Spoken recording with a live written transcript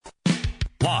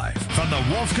Live from the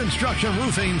Wolf Construction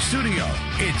Roofing Studio,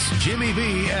 it's Jimmy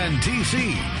B and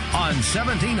TC on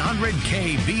 1700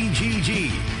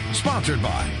 KBGG. Sponsored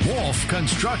by Wolf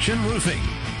Construction Roofing.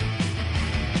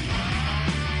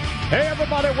 Hey,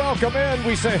 everybody, welcome in.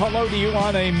 We say hello to you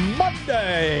on a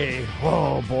Monday.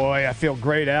 Oh, boy, I feel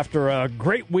great after a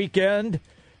great weekend.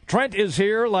 Trent is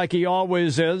here like he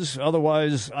always is.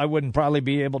 Otherwise, I wouldn't probably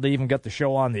be able to even get the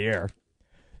show on the air.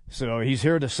 So he's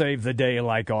here to save the day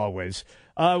like always.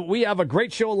 We have a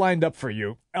great show lined up for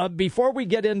you. Before we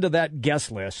get into that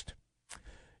guest list,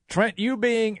 Trent, you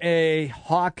being a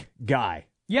Hawk guy.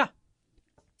 Yeah.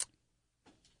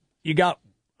 You got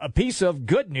a piece of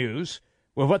good news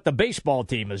with what the baseball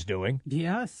team is doing.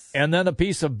 Yes. And then a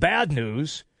piece of bad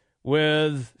news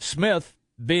with Smith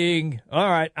being, all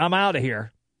right, I'm out of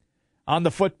here on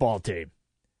the football team.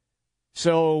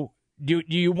 So do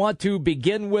you want to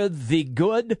begin with the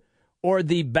good or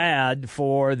the bad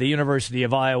for the University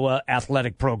of Iowa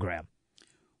athletic program?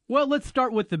 Well, let's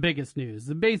start with the biggest news.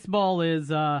 The baseball is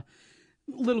a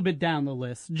little bit down the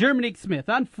list. Jerminique Smith.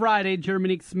 On Friday,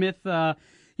 Jerminique Smith,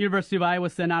 University of Iowa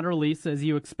sent out a release, as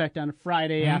you expect on a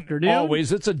Friday afternoon.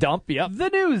 Always, it's a dump, yep. The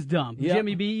news dump. Yep.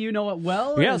 Jimmy B, you know it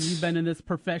well. Yes. You've been in this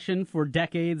profession for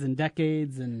decades and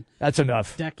decades and That's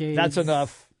enough. decades. That's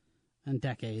enough. And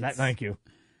decades. Thank you.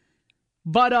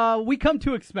 But we come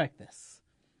to expect this.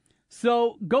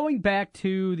 So going back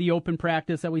to the open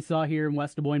practice that we saw here in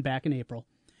West Des Moines back in April,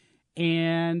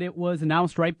 and it was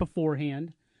announced right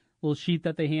beforehand, a little sheet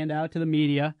that they hand out to the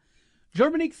media.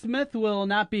 Jerminique Smith will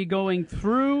not be going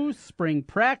through spring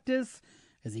practice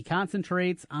as he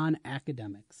concentrates on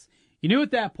academics. You knew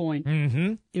at that point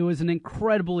it was an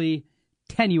incredibly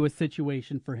tenuous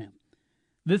situation for him.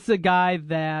 This is a guy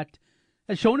that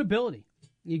has shown ability.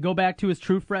 You go back to his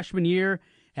true freshman year,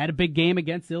 had a big game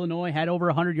against Illinois, had over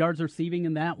 100 yards receiving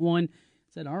in that one.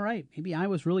 Said, all right, maybe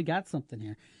Iowa's really got something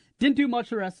here. Didn't do much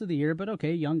the rest of the year, but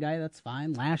okay, young guy, that's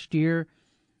fine. Last year,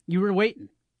 you were waiting.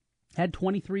 Had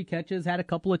 23 catches, had a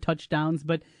couple of touchdowns,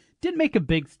 but didn't make a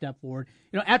big step forward.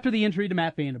 You know, after the injury to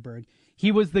Matt Vandenberg,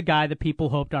 he was the guy that people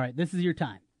hoped, all right, this is your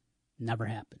time. Never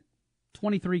happened.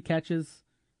 23 catches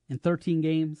in 13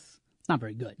 games. It's not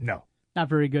very good. No. Not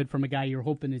very good from a guy you're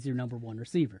hoping is your number one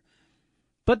receiver.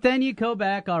 But then you go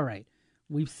back, all right,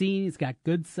 we've seen he's got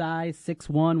good size,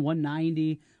 6'1",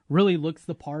 190, really looks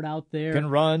the part out there. Can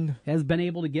run. Has been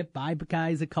able to get by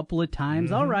guys a couple of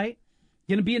times. All right.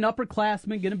 Going to be an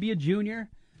upperclassman, going to be a junior.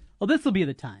 Well, this will be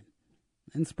the time.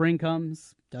 And spring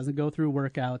comes, doesn't go through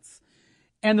workouts,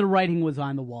 and the writing was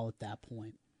on the wall at that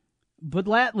point. But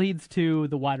that leads to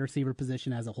the wide receiver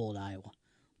position as a whole at Iowa.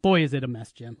 Boy, is it a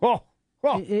mess, Jim. Oh.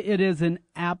 It is an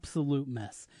absolute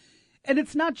mess. And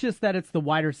it's not just that it's the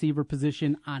wide receiver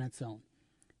position on its own.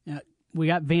 We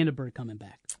got Vandenberg coming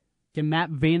back. Can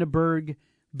Matt Vandenberg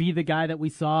be the guy that we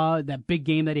saw, that big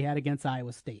game that he had against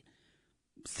Iowa State?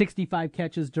 65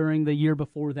 catches during the year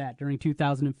before that, during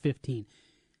 2015.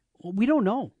 Well, we don't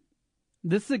know.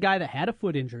 This is a guy that had a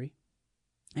foot injury,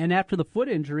 and after the foot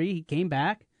injury, he came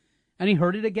back, and he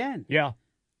hurt it again. Yeah.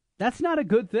 That's not a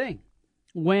good thing.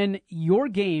 When your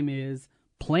game is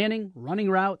planning, running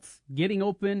routes, getting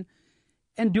open,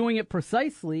 and doing it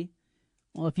precisely,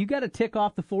 well, if you got to tick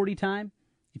off the 40 time,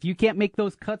 if you can't make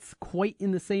those cuts quite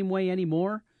in the same way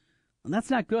anymore, well, that's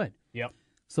not good. Yep.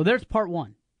 So there's part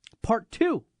one. Part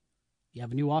two, you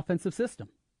have a new offensive system.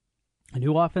 A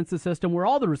new offensive system where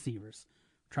all the receivers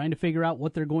are trying to figure out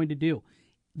what they're going to do.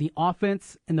 The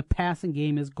offense and the passing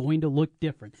game is going to look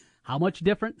different. How much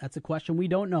different? That's a question we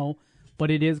don't know,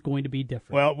 but it is going to be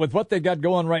different. Well, with what they got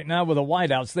going right now with the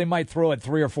wideouts, they might throw it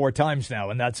 3 or 4 times now,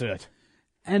 and that's it.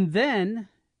 And then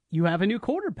you have a new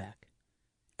quarterback.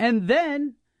 And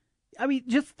then, I mean,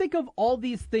 just think of all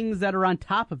these things that are on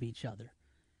top of each other.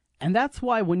 And that's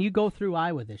why when you go through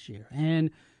Iowa this year, and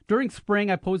during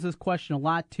spring I pose this question a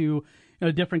lot to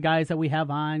different guys that we have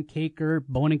on, Kaker,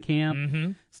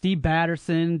 Bonenkamp, Steve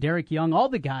Batterson, Derek Young, all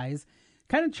the guys,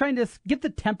 kind of trying to get the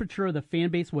temperature of the fan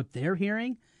base, what they're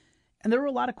hearing. And there were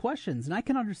a lot of questions, and I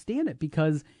can understand it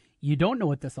because you don't know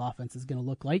what this offense is going to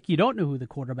look like. You don't know who the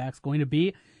quarterback's going to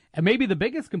be. And maybe the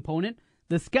biggest component,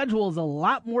 the schedule is a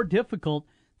lot more difficult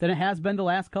than it has been the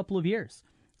last couple of years.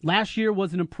 Last year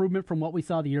was an improvement from what we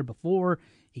saw the year before.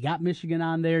 You got Michigan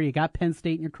on there. You got Penn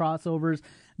State in your crossovers.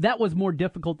 That was more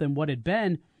difficult than what had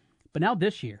been. But now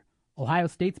this year, Ohio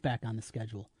State's back on the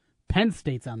schedule. Penn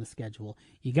State's on the schedule.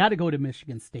 You got to go to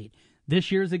Michigan State.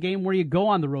 This year's a game where you go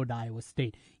on the road to Iowa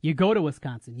State. You go to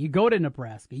Wisconsin. You go to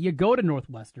Nebraska. You go to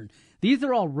Northwestern. These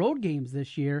are all road games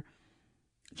this year.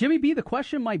 Jimmy B, the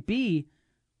question might be,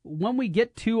 when we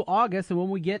get to August and when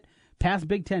we get past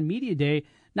Big Ten Media Day,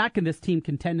 not can this team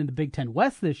contend in the Big Ten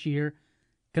West this year,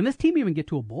 can this team even get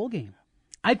to a bowl game?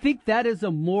 I think that is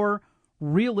a more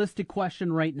realistic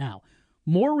question right now.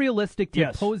 More realistic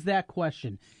to pose that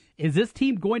question. Is this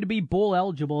team going to be bowl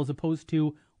eligible as opposed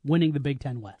to winning the Big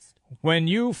Ten West? When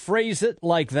you phrase it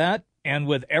like that, and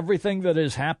with everything that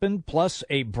has happened, plus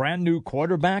a brand new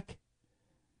quarterback,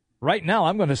 right now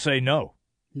I'm going to say no.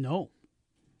 No.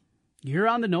 You're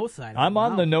on the no side. I'm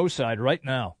on the no side right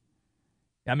now.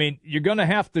 I mean, you're going to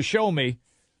have to show me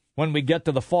when we get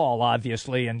to the fall,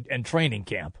 obviously, and training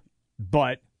camp.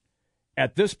 But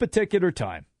at this particular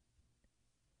time,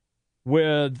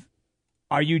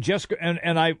 are you just,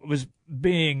 and I was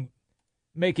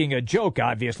making a joke,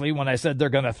 obviously, when I said they're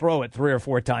going to throw it 3 or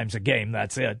 4 times a game.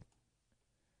 That's it.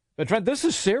 But, Trent, this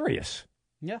is serious.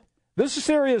 Yeah. This is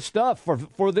serious stuff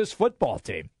for this football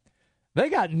team. They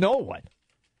got no one.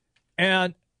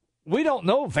 And we don't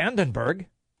know Vandenberg.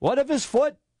 What if his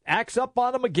foot acts up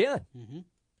on him again? Mm-hmm. I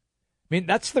mean,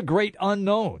 that's the great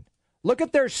unknown. Look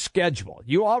at their schedule.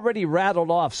 You already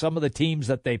rattled off some of the teams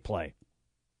that they play.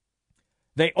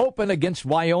 They open against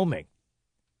Wyoming.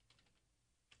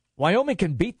 Wyoming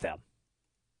can beat them.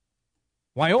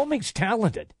 Wyoming's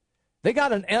talented. They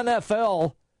got an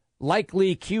NFL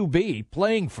likely QB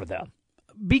playing for them.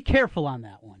 Be careful on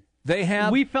that one. They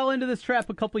have. We fell into this trap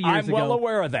a couple years ago. I'm well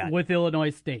aware of that. With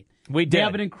Illinois State. We did. They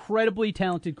have an incredibly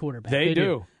talented quarterback. They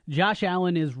do. Josh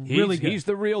Allen is really good. He's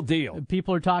the real deal.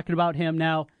 People are talking about him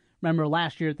now. Remember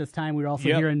last year at this time, we were also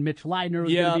hearing Mitch Leidner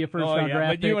was going to be a first-round draft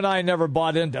but pick. you and I never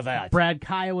bought into that. Brad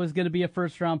Kaya was going to be a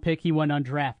first-round pick. He went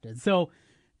undrafted. So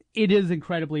it is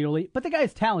incredibly early. But the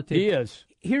guy's talented. He is.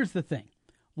 Here's the thing.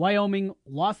 Wyoming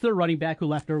lost their running back who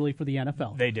left early for the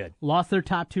NFL. They did. Lost their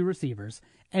top 2 receivers.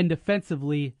 And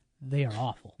defensively, they are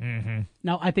awful. Mm-hmm.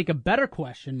 Now, I think a better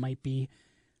question might be,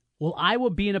 will Iowa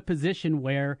be in a position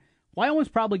where Wyoming's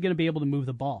probably going to be able to move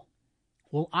the ball?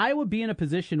 Will Iowa be in a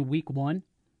position week 1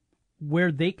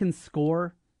 where they can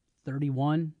score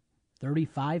 31,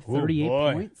 35, 38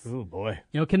 points? Oh, boy.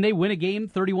 Can they win a game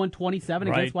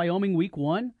 31-27 against Wyoming week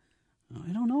 1?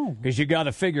 I don't know. Because you got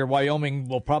to figure Wyoming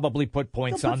will probably put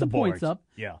points on the board. Points up.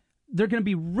 Yeah. They're going to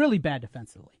be really bad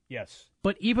defensively. Yes.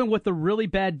 But even with the really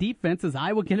bad defense, is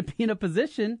Iowa going to be in a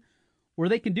position where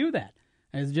they can do that?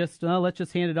 As just, let's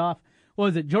just hand it off. What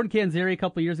was it? Jordan Canzeri a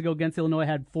couple of years ago against Illinois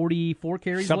had 44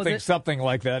 carries, Something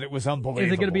like that. It was unbelievable.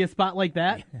 Is it going to be a spot like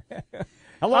that?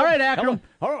 Hello, all right, Akram.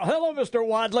 Hello, Mr.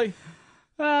 Wadley.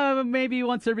 Maybe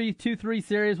once every 2-3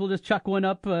 series, we'll just chuck one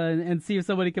up and see if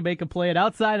somebody can make a play. And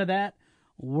outside of that,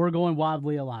 we're going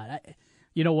Wadley a lot.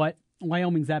 You know what?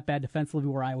 Wyoming's that bad defensively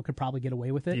where Iowa could probably get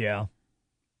away with it. Yeah.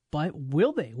 But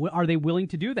will they? Are they willing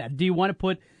to do that? Do you want to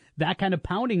put that kind of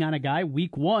pounding on a guy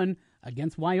week 1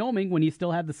 against Wyoming when you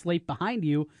still have the slate behind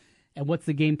you? And what's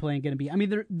the game plan going to be? I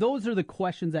mean, those are the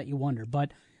questions that you wonder.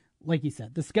 But like you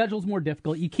said, the schedule's more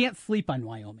difficult. You can't sleep on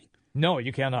Wyoming. No,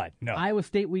 you cannot. No. Iowa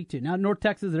State week 2. Now, North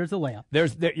Texas, there's a layup.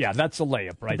 That's a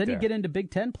layup right there. But then you get into Big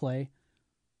Ten play.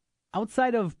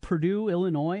 Outside of Purdue,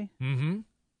 Illinois,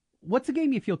 what's a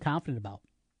game you feel confident about?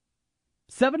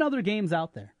 7 other games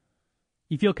out there.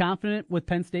 You feel confident with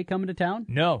Penn State coming to town?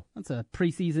 No. That's a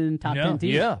preseason top 10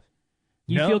 team. Yeah.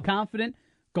 You feel confident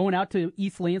going out to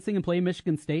East Lansing and playing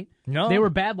Michigan State? No. They were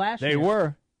bad last year. They were.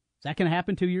 Is that going to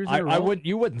happen 2 years in a row?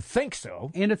 You wouldn't think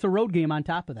so. And it's a road game on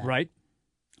top of that. Right.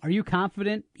 Are you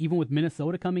confident, even with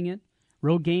Minnesota coming in?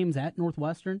 Road games at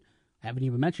Northwestern. I haven't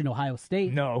even mentioned Ohio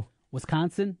State. No.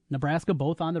 Wisconsin, Nebraska,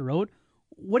 both on the road.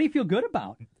 What do you feel good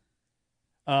about?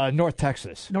 North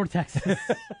Texas. North Texas.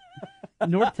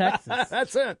 North Texas.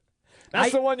 That's it.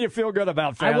 That's the one you feel good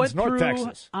about, fans. I went North through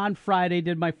Texas. On Friday,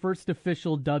 did my first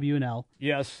official W&L.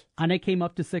 Yes. And I came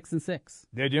up to 6-6.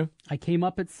 Did you? I came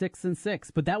up at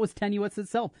 6-6, but that was tenuous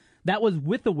itself. That was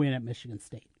with a win at Michigan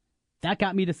State. That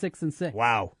got me to 6-6.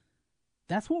 Wow.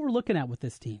 That's what we're looking at with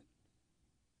this team.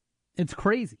 It's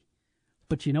crazy.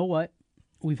 But you know what?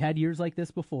 We've had years like this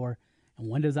before, and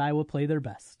when does Iowa play their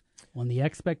best? When the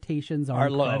expectations are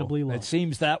incredibly low. It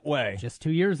seems that way. Just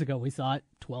 2 years ago, we saw it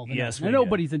 12-0. Yes,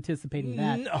 nobody's anticipating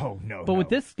that. No. But with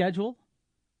this schedule,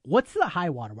 what's the high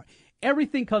water mark?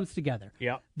 Everything comes together.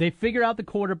 Yeah. They figure out the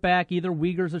quarterback, either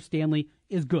Wiegers or Stanley,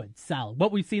 is good, solid.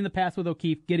 What we've seen in the past with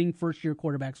O'Keefe, getting first-year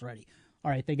quarterbacks ready.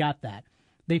 All right, they got that.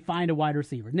 They find a wide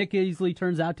receiver. Nick Easley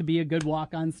turns out to be a good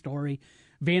walk-on story.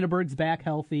 Vandenberg's back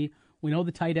healthy. We know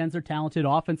the tight ends are talented.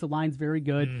 Offensive line's very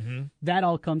good. Mm-hmm. That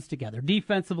all comes together.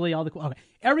 Defensively,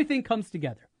 everything comes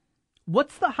together.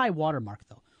 What's the high water mark,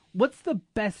 though? What's the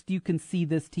best you can see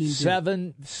this team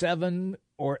do? 7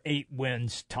 or 8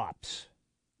 wins tops.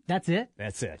 That's it?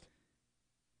 That's it.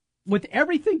 With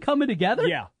everything coming together?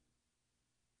 Yeah.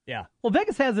 Yeah. Well,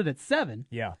 Vegas has it at 7.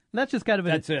 Yeah. That's just kind of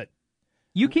That's it.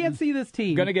 You can't see this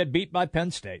team. Going to get beat by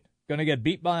Penn State. Going to get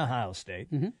beat by Ohio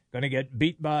State. Mm-hmm. Going to get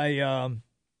beat by,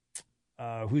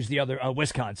 who's the other?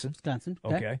 Wisconsin. Wisconsin.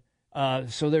 Okay.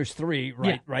 So there's 3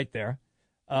 right there.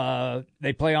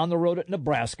 They play on the road at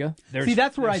Nebraska. See,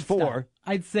 that's where I'd 4. stop.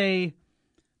 I'd say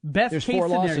best There's case 4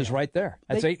 scenario. losses right there.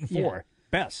 That's 8 and 4. Yeah.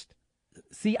 Best.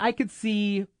 See, I could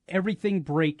see everything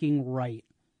breaking right.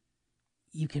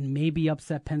 You can maybe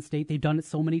upset Penn State. They've done it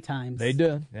so many times. They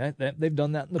did. Yeah, they've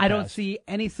done that in the past. I don't see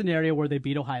any scenario where they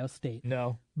beat Ohio State.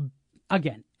 No.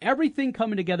 Again, everything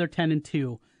coming together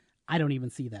 10-2. I don't even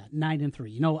see that.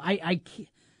 9-3. You know, I can't.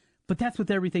 But that's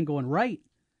with everything going right.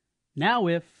 Now,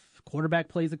 if quarterback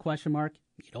plays a question mark,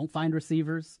 you don't find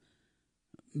receivers.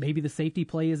 Maybe the safety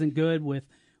play isn't good with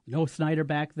no Snyder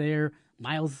back there.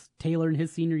 Miles Taylor in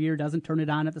his senior year doesn't turn it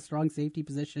on at the strong safety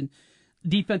position.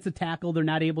 Defensive tackle, they're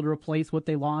not able to replace what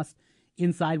they lost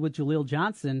inside with Jaleel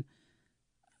Johnson.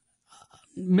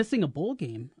 Missing a bowl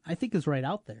game, I think, is right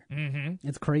out there. Mm-hmm.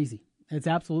 It's crazy. It's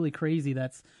absolutely crazy.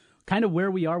 That's kind of where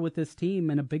we are with this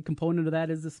team, and a big component of that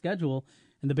is the schedule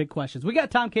and the big questions. We got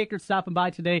Tom Kakert stopping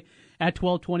by today at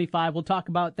 12:25. We'll talk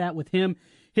about that with him,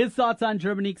 his thoughts on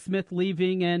Jerminique Smith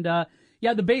leaving, and,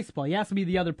 the baseball. You asked me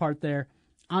the other part there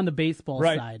on the baseball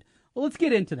side. Well, let's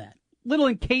get into that. Little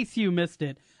in case you missed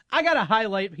it, I got a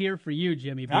highlight here for you,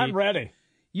 Jimmy B. I'm ready.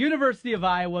 University of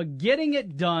Iowa getting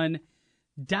it done,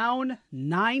 down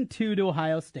 9-2 to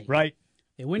Ohio State. Right.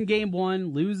 They win game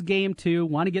 1, lose game 2,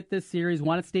 want to get this series,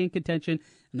 want to stay in contention,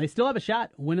 and they still have a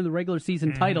shot winning the regular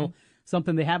season title,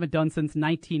 something they haven't done since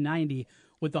 1990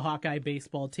 with the Hawkeye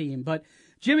baseball team. But,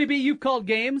 Jimmy B., you've called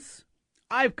games.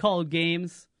 I've called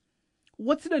games.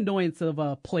 What's an annoyance of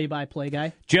a play-by-play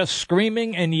guy? Just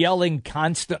screaming and yelling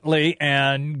constantly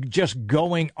and just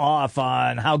going off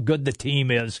on how good the team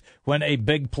is when a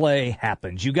big play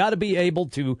happens. You got to be able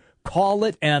to call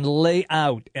it and lay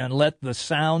out and let the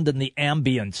sound and the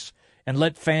ambience and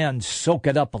let fans soak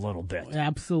it up a little bit.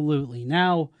 Absolutely.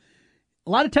 Now, a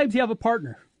lot of times you have a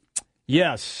partner.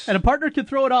 Yes. And a partner can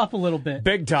throw it off a little bit.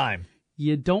 Big time.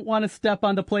 You don't want to step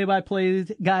on the play-by-play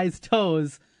guy's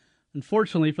toes.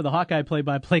 Unfortunately for the Hawkeye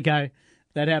play-by-play guy,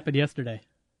 that happened yesterday.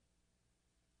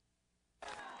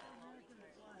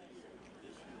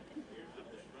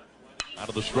 Out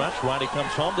of the stretch, Riley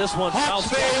comes home. This one's Hawks,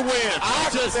 they win.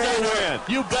 Just they win.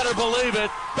 You better believe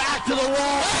it. Back to the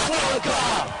wall.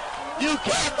 You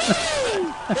can't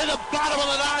move. In the bottom of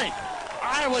the ninth.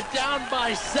 Iowa down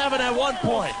by 7 at one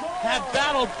point. Have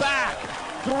battled back.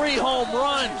 3 home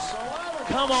runs.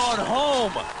 Come on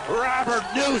home, Robert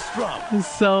Newstrom.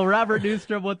 So Robert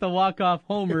Newstrom with the walk-off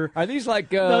homer. Are these like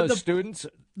students?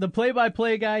 The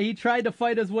play-by-play guy, he tried to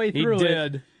fight his way through He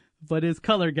did. it. But his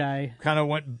color guy Kind of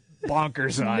went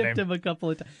bonkers on nipped him a couple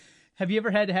of times. Have you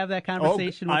ever had to have that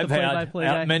conversation with I've the play-by-play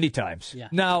guy? had many times. Yeah.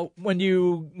 Now, when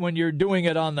you're doing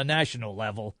it on the national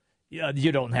level,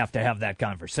 you don't have to have that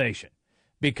conversation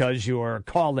because you're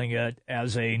calling it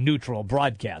as a neutral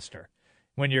broadcaster.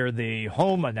 When you're the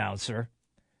home announcer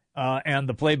and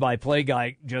the play-by-play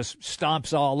guy just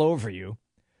stomps all over you,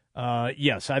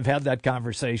 yes, I've had that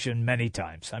conversation many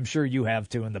times. I'm sure you have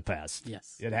too in the past.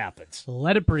 Yes. It happens.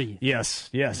 Let it breathe. Yes.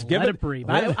 Let it breathe.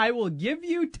 I will give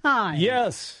you time.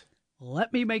 Yes.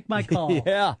 Let me make my call.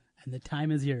 Yeah. And the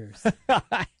time is yours.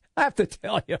 I have to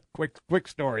tell you a quick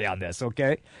story on this,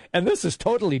 okay? And this is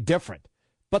totally different,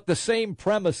 but the same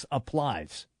premise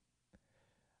applies.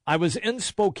 I was in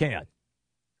Spokane,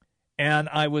 and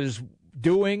I was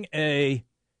doing a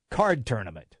card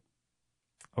tournament,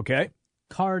 okay?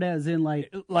 Card as in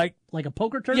like a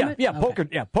poker tournament? Yeah,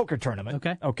 Okay. poker tournament.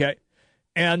 Okay.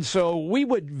 And so we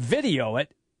would video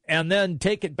it and then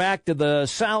take it back to the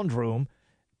sound room.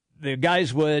 The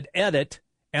guys would edit,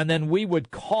 and then we would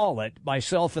call it,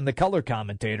 myself and the color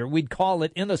commentator, we'd call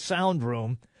it in a sound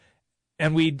room,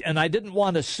 and I didn't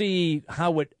want to see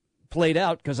how it played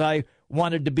out because I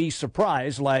wanted to be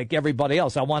surprised like everybody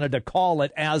else. I wanted to call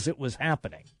it as it was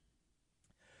happening.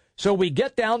 So we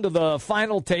get down to the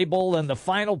final table and the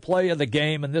final play of the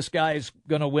game, and this guy's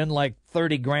going to win like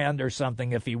 $30,000 or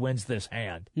something if he wins this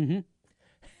hand. Mm-hmm.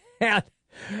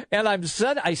 And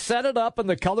I set it up, and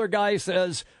the color guy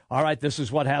says, all right, this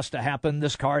is what has to happen.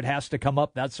 This card has to come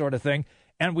up, that sort of thing.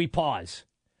 And we pause.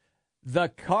 The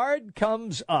card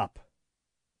comes up.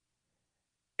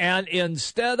 And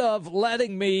instead of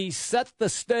letting me set the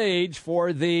stage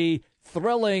for the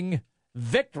thrilling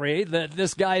victory that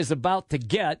this guy is about to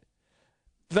get,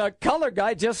 the color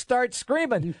guy just starts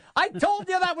screaming, I told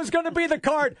you that was going to be the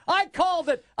card. I called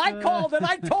it. I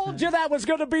told you that was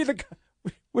going to be the card.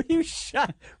 Will you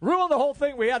ruin the whole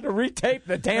thing? We had to retape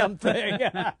the damn thing.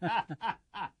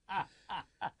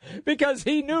 Because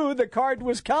he knew the card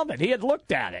was coming. He had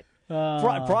looked at it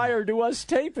prior to us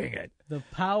taping it. The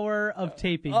power of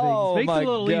taping Oh, things. Makes my it a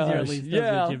little easier, at least,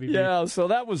 doesn't it, Jimmy B? Yeah, so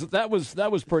that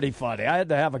was pretty funny. I had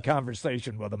to have a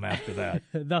conversation with him after that.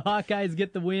 The Hawkeyes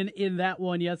get the win in that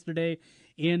one yesterday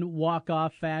in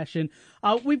walk-off fashion.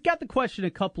 We've got the question a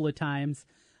couple of times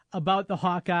about the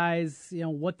Hawkeyes,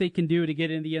 what they can do to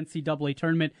get in the NCAA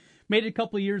tournament. Made it a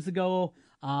couple of years ago,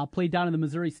 played down in the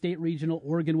Missouri State Regional.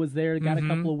 Oregon was there, got a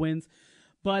couple of wins,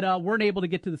 but weren't able to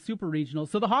get to the Super Regional.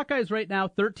 So the Hawkeyes right now,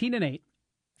 13-8.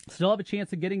 Still have a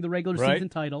chance of getting the regular season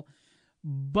title.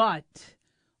 But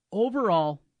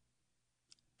overall,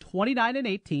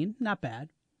 29-18, not bad.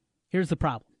 Here's the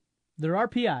problem. Their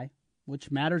RPI,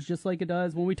 which matters just like it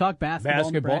does when we talk basketball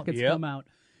and the brackets come out,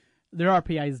 their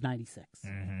RPI is 96.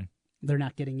 They're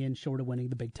not getting in short of winning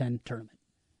the Big Ten tournament.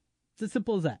 It's as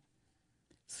simple as that.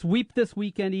 Sweep this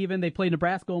weekend even. They play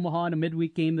Nebraska-Omaha in a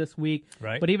midweek game this week.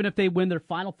 Right. But even if they win their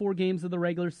final 4 games of the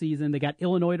regular season, they got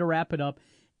Illinois to wrap it up.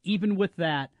 Even with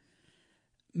that,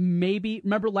 maybe,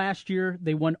 remember last year,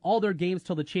 they won all their games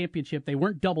till the championship. They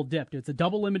weren't double-dipped. It's a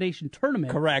double elimination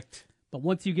tournament. Correct. But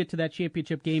once you get to that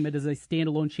championship game, it is a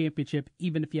standalone championship,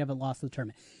 even if you haven't lost the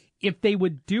tournament. If they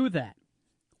would do that,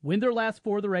 win their last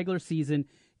 4 of the regular season,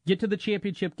 get to the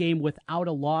championship game without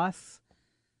a loss,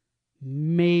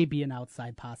 maybe an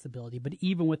outside possibility. But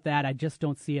even with that, I just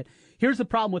don't see it. Here's the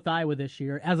problem with Iowa this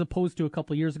year, as opposed to a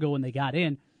couple of years ago when they got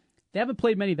in. They haven't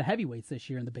played many of the heavyweights this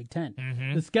year in the Big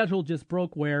Ten. The schedule just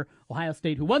broke where Ohio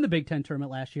State, who won the Big Ten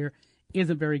tournament last year,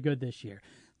 isn't very good this year.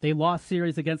 They lost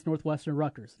series against Northwestern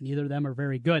Rutgers. Neither of them are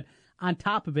very good. On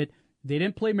top of it, they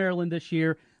didn't play Maryland this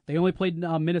year. They only played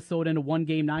Minnesota in a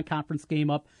 1-game non-conference game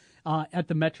up at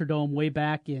the Metrodome way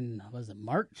back in, was it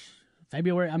March?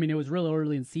 February? I mean, it was really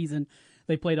early in the season.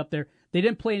 They played up there. They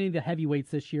didn't play any of the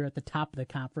heavyweights this year at the top of the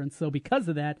conference. So because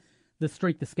of that, the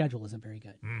strength of schedule isn't very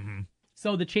good.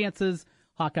 So the chances,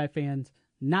 Hawkeye fans,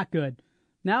 not good.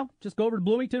 Now, just go over to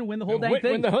Bloomington and win the whole dang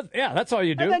thing. Yeah, that's all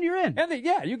you do. And then you're in.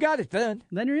 You got it then.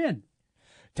 Then you're in.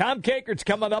 Tom Kakert's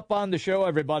coming up on the show,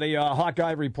 everybody.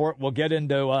 Hawkeye Report. We'll get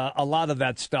into a lot of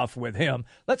that stuff with him.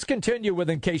 Let's continue with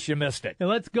In Case You Missed It. And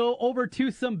let's go over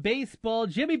to some baseball.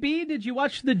 Jimmy B, did you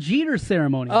watch the Jeter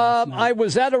ceremony last night? I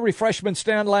was at a refreshment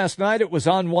stand last night. It was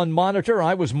on one monitor.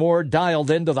 I was more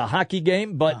dialed into the hockey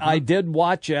game, but I did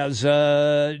watch as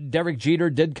Derek Jeter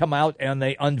did come out and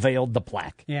they unveiled the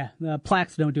plaque. Yeah, the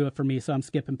plaques don't do it for me, so I'm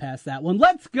skipping past that one.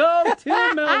 Let's go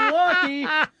to Milwaukee.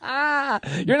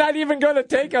 You're not even going to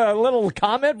take a little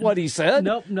comment what he said?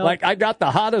 Nope. Like, I got the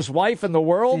hottest wife in the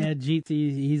world? Yeah,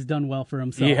 he's done well for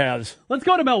himself. He has. Let's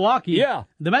go to Milwaukee. Yeah.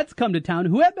 The Mets come to town,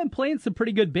 who have been playing some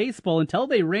pretty good baseball until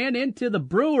they ran into the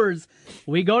Brewers.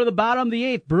 We go to the bottom of the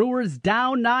 8th. Brewers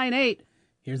down 9-8.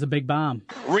 Here's a big bomb.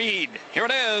 Reed, here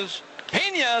it is.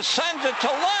 Pena sends it to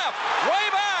left. Way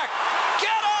back.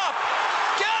 Get up.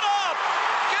 Get up.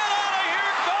 Get out of here.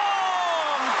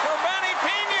 Gone for Manny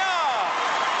Pena.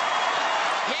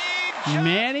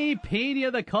 Manny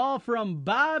Pena, the call from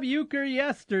Bob Uecker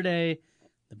yesterday.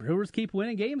 The Brewers keep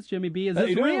winning games, Jimmy B. Is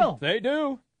this real? They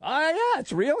do. Yeah,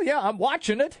 it's real. Yeah, I'm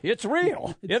watching it. It's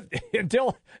real.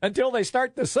 Until they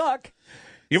start to suck.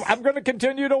 I'm going to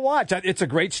continue to watch. It's a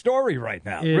great story right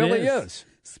now. It really is.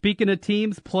 Speaking of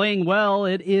teams playing well,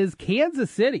 it is Kansas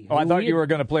City. Oh, I thought you were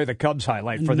going to play the Cubs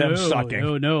highlight for them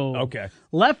sucking. No. Okay.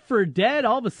 Left for dead.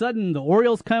 All of a sudden, the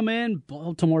Orioles come in.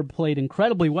 Baltimore played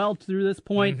incredibly well through this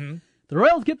point. The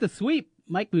Royals get the sweep.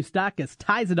 Mike Moustakas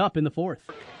ties it up in the 4th.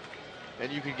 And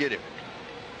you can get him.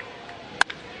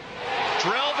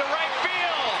 Drilled to right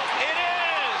field. It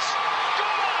is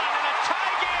gone in a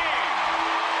tie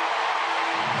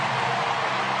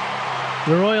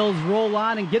game. The Royals roll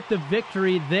on and get the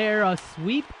victory there. A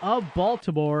sweep of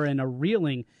Baltimore and a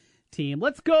reeling team.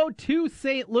 Let's go to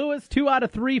St. Louis. 2 out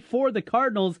of 3 for the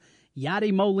Cardinals.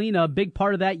 Yadier Molina, a big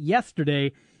part of that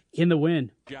yesterday in the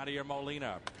win. Yadier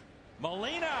Molina,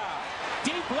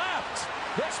 deep left.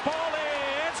 This ball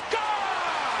is gone.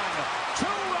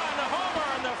 2-run homer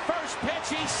on the first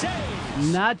pitch he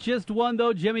saves. Not just one,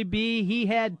 though, Jimmy B. He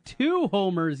had 2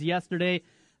 homers yesterday.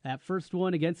 That first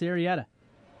one against Arrieta.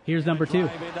 Here's number 2.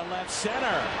 Drive into left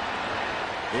center.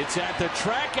 It's at the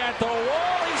track, at the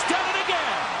wall. He's done it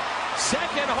again.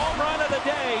 Second home run of the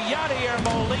day, Yadier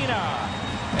Molina.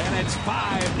 And it's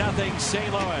 5-0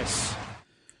 St. Louis.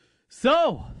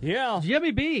 So, yeah, Jimmy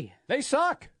B. They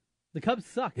suck. The Cubs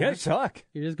suck. Yeah, right? they suck.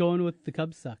 You're just going with the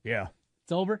Cubs suck. Yeah.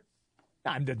 It's over?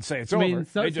 I didn't say it's I over. mean,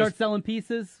 start selling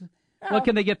pieces. Yeah. What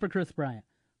can they get for Chris Bryant?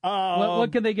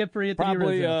 What can they get for Anthony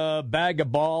Probably Rizzo? a bag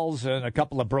of balls and a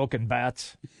couple of broken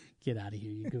bats. Get out of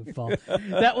here, you goofball.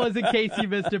 That was In Case You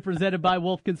Missed It, presented by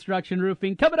Wolf Construction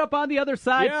Roofing. Coming up on the other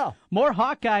side, more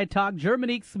Hawkeye talk.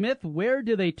 Germanique Smith, where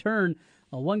do they turn?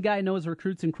 One guy knows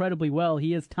recruits incredibly well.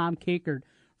 He is Tom Kakert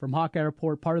from Hawkeye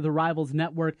Report, part of the Rivals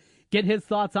Network. Get his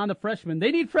thoughts on the freshmen.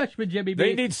 They need freshmen, Jimmy B.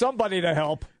 They need somebody to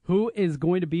help. Who is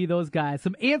going to be those guys?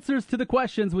 Some answers to the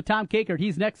questions with Tom Kakert.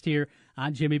 He's next here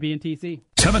on Jimmy B and TC.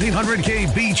 1700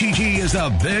 KBGG is the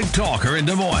big talker in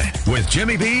Des Moines with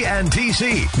Jimmy B and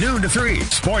TC. Noon to 3.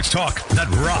 Sports talk that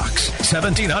rocks.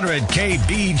 1700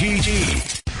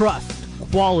 KBGG. Trust,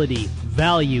 quality,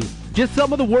 value. Just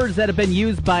some of the words that have been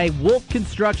used by Wolf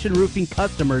Construction Roofing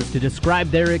customers to describe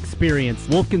their experience.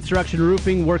 Wolf Construction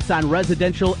Roofing works on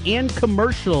residential and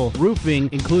commercial roofing,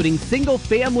 including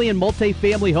single-family and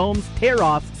multi-family homes,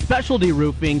 tear-offs, specialty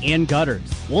roofing, and gutters.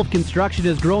 Wolf Construction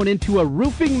has grown into a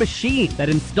roofing machine that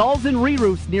installs and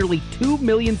re-roofs nearly 2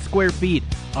 million square feet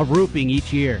of roofing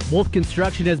each year. Wolf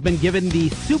Construction has been given the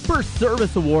Super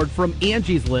Service Award from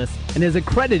Angie's List and is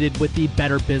accredited with the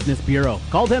Better Business Bureau.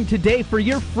 Call them today for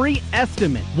your free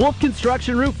estimate. Wolf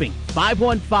Construction Roofing,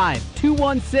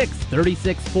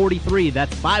 515-216-3643.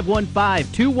 That's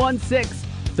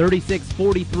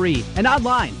 515-216-3643. And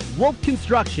online,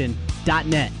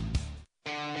 wolfconstruction.net.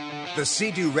 The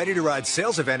Sea-Doo Ready to Ride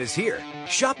sales event is here.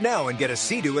 Shop now and get a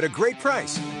Sea-Doo at a great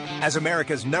price. As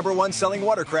America's #1 selling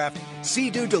watercraft,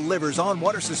 Sea-Doo delivers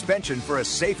on-water suspension for a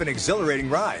safe and exhilarating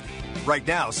ride. Right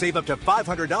now, save up to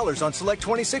 $500 on select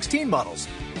 2016 models.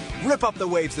 Rip up the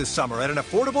waves this summer at an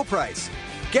affordable price.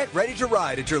 Get ready to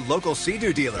ride at your local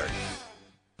Sea-Doo dealer.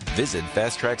 Visit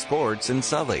Fast Track Sports in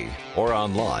Sully or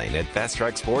online at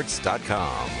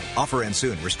fasttracksports.com. Offer ends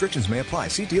soon. Restrictions may apply.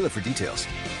 See dealer for details.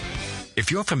 If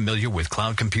you're familiar with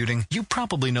cloud computing, you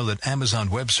probably know that Amazon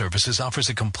Web Services offers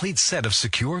a complete set of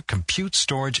secure compute,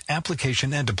 storage,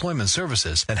 application, and deployment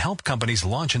services that help companies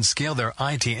launch and scale their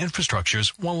IT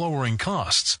infrastructures while lowering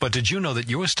costs. But did you know that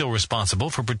you're still responsible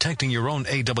for protecting your own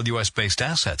AWS-based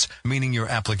assets, meaning your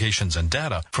applications and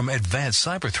data, from advanced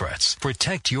cyber threats?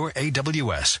 Protect your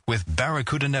AWS with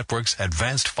Barracuda Network's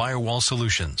advanced firewall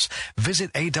solutions.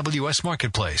 Visit AWS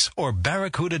Marketplace or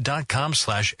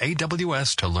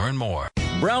barracuda.com/AWS to learn more.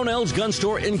 Brownell's Gun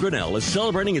Store in Grinnell is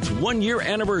celebrating its 1-year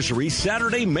anniversary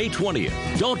Saturday, May 20th.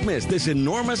 Don't miss this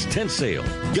enormous tent sale.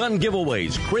 Gun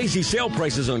giveaways, crazy sale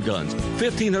prices on guns,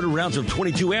 1,500 rounds of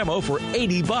 .22 ammo for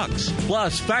 $80.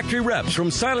 Plus factory reps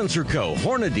from Silencer Co.,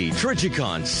 Hornady,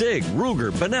 Trijicon, Sig,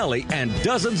 Ruger, Benelli, and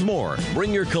dozens more.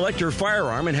 Bring your collector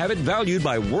firearm and have it valued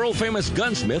by world-famous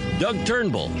gunsmith Doug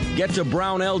Turnbull. Get to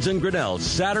Brownell's in Grinnell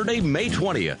Saturday, May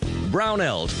 20th.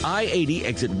 Brownell's, I-80,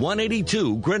 exit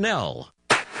 182, Grinnell.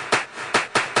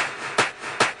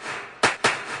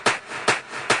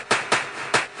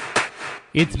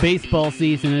 It's baseball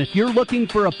season, and if you're looking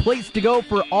for a place to go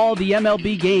for all the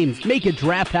MLB games, make it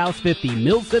Draft House 50,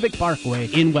 Mill Civic Parkway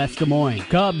in West Des Moines.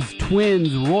 Cubs,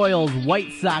 Twins, Royals,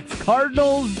 White Sox,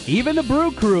 Cardinals, even the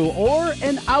Brew Crew, or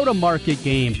an out-of-market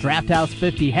game. Draft House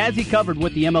 50 has you covered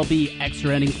with the MLB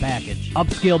Extra Innings Package.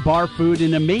 Upscale bar food,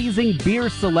 an amazing beer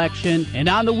selection, and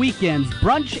on the weekends,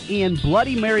 brunch and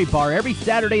Bloody Mary bar every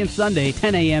Saturday and Sunday,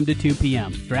 10 a.m. to 2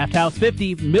 p.m. Draft House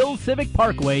 50, Mill Civic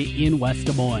Parkway in West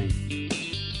Des Moines.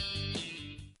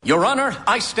 Your Honor,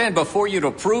 I stand before you to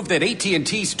prove that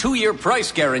AT&T's 2-year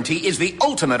price guarantee is the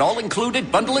ultimate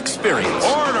all-included bundle experience.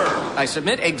 Order! I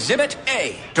submit Exhibit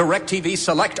A, DirecTV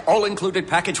Select all-included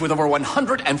package with over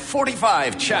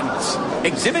 145 channels.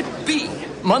 Exhibit B,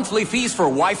 monthly fees for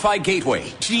Wi-Fi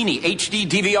gateway, Genie HD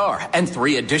DVR, and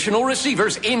 3 additional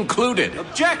receivers included.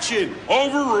 Objection!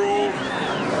 Overruled.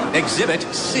 Exhibit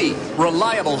C,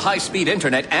 reliable high-speed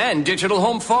internet and digital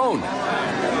home phone.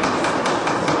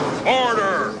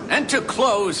 Order! And to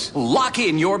close, lock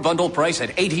in your bundle price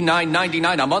at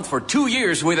 $89.99 a month for 2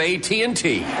 years with AT&T.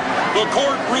 The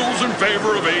court rules in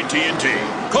favor of AT&T.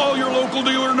 Call your local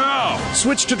dealer now.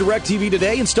 Switch to DirecTV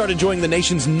today and start enjoying the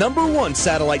nation's #1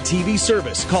 satellite TV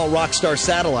service. Call Rockstar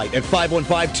Satellite at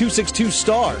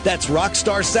 515-262-STAR. That's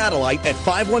Rockstar Satellite at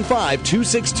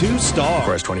 515-262-STAR.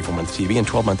 Requires 24-month TV and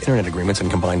 12-month internet agreements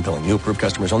and combined billing. New approved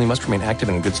customers only must remain active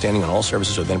and in good standing on all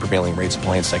services with then prevailing rates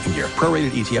apply in second year.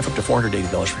 Prorated ETF up to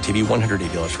 $480 for TV,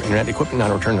 $180 for internet, equipment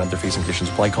non-return, and other fees and conditions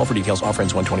apply. Call for details. Offer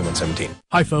ends 1/21/17.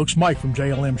 Hi folks, Mike from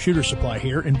JLM Shooter Supply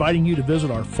here, inviting you to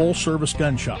visit our full-service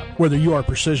gun shop. Whether you are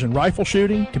precision rifle, rifle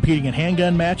shooting, competing in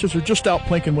handgun matches, or just out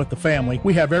plinking with the family,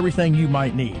 we have everything you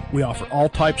might need. We offer all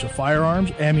types of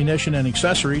firearms, ammunition, and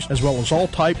accessories, as well as all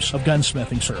types of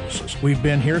gunsmithing services. We've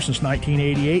been here since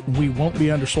 1988, and we won't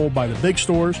be undersold by the big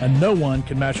stores, and no one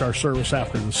can match our service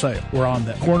after the sale. We're on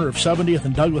the corner of 70th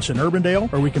and Douglas in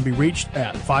Urbandale, or we can be reached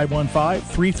at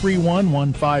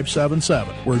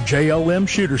 515-331-1577. We're JLM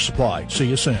Shooter Supply. See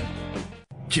you soon.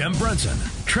 Jim Brunson,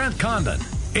 Trent Condon.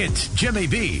 It's Jimmy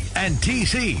B and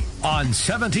TC on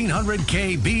 1700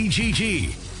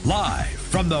 KBGG. Live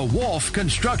from the Wolf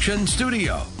Construction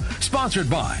Studio. Sponsored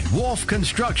by Wolf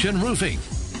Construction Roofing.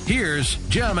 Here's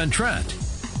Jim and Trent.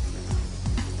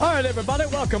 All right, everybody,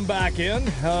 welcome back in.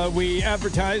 We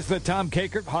advertised that Tom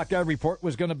Kakert, Hawkeye Report,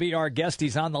 was going to be our guest.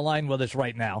 He's on the line with us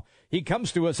right now. He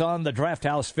comes to us on the Draft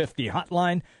House 50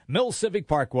 hotline, Mill Civic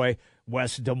Parkway,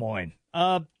 West Des Moines.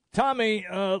 Tommy,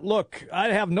 look, I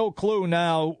have no clue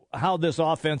now how this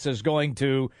offense is going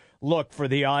to look for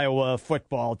the Iowa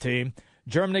football team.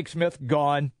 Jerminick Smith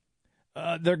gone.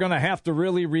 They're going to have to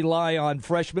really rely on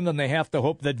freshmen, and they have to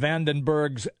hope that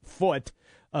Vandenberg's foot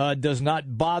does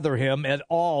not bother him at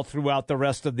all throughout the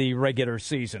rest of the regular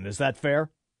season. Is that fair?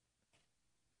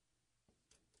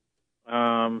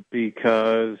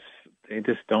 Because they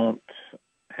just don't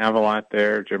have a lot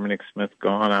there. Jerminick Smith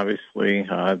gone, obviously.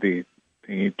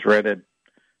 The dreaded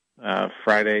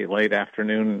Friday late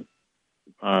afternoon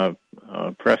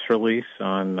press release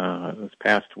on this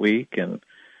past week, and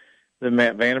the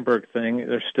Matt Vandenberg thing,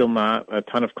 there's still not a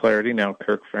ton of clarity now.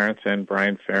 Kirk Ferentz and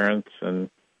Brian Ferentz and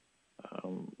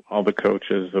all the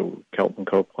coaches, Kelton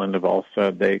Copeland, have all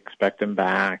said they expect him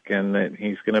back and that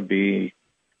he's going to be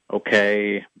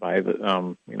okay by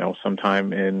the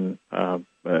sometime in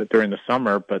during the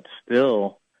summer. But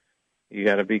still, you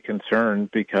got to be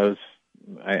concerned because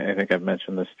I think I've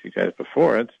mentioned this to you guys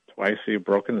before. It's twice you've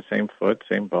broken the same foot,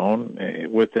 same bone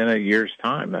within a year's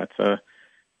time. That's a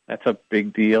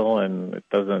big deal, and it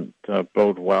doesn't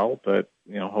bode well. But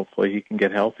hopefully he can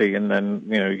get healthy. And then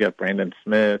you got Brandon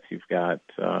Smith, you've got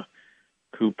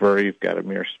Cooper, you've got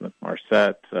Amir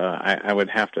Smith-Marset. I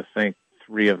would have to think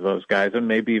three of those guys, and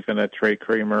maybe even a Trey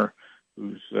Kramer,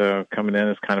 who's coming in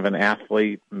as kind of an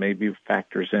athlete, maybe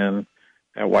factors in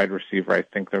at wide receiver. I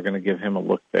think they're going to give him a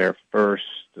look there first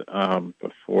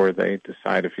before they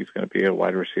decide if he's going to be a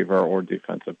wide receiver or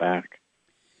defensive back.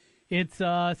 It's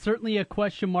certainly a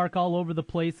question mark all over the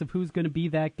place of who's going to be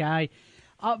that guy.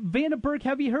 Vandenberg,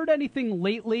 have you heard anything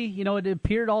lately? It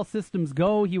appeared all systems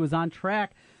go. He was on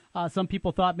track. Some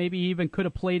people thought maybe he even could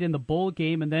have played in the bowl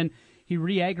game, and then he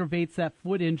re-aggravates that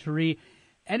foot injury.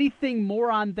 Anything more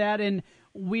on that? And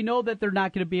we know that they're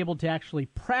not going to be able to actually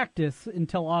practice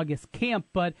until August camp,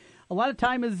 but a lot of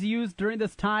time is used during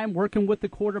this time working with the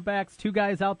quarterbacks, two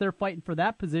guys out there fighting for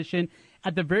that position.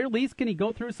 At the very least, can he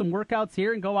go through some workouts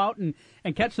here and go out and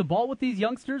catch the ball with these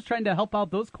youngsters, trying to help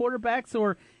out those quarterbacks,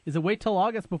 or is it wait till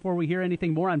August before we hear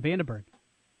anything more on Vandenberg?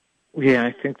 Yeah,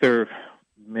 I think they're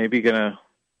maybe going to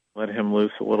let him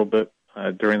loose a little bit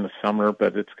during the summer,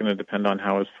 but it's going to depend on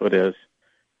how his foot is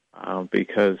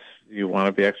because you want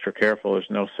to be extra careful. There's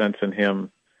no sense in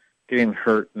him getting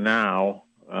hurt now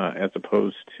as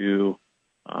opposed to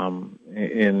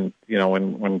when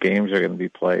games are going to be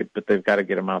played. But they've got to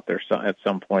get him out there at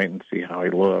some point and see how he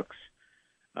looks.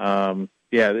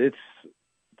 It's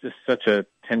just such a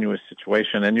tenuous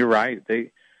situation. And you're right.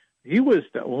 He was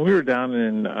when we were down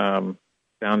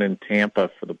in Tampa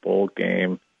for the bowl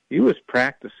game. He was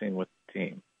practicing with the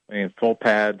team. I mean, full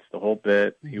pads, the whole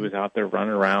bit. He was out there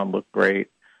running around, looked great.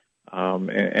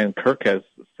 And Kirk has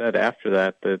said after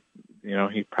that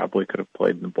he probably could have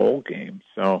played in the bowl game.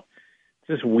 So it's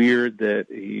just weird that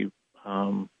he,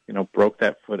 broke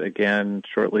that foot again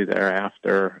shortly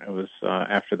thereafter. It was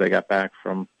after they got back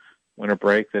from winter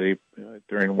break that he,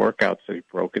 during workouts, that he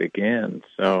broke it again.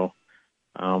 So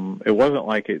it wasn't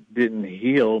like it didn't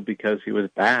heal because he was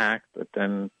back, but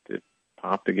then it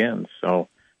popped again. So,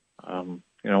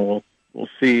 we'll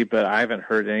see, but I haven't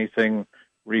heard anything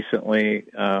recently.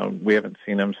 We haven't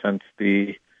seen him since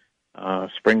the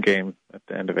spring game at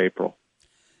the end of April.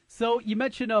 So you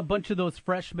mentioned a bunch of those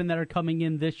freshmen that are coming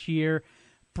in this year.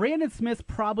 Brandon Smith's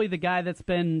probably the guy that's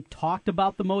been talked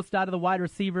about the most out of the wide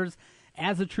receivers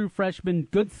as a true freshman.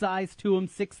 Good size to him,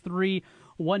 6'3",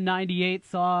 198.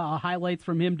 Saw highlights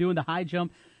from him doing the high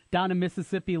jump down in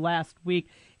Mississippi last week.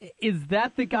 Is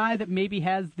that the guy that maybe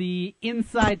has the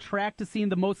inside track to seeing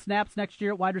the most snaps next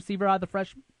year at wide receiver out of the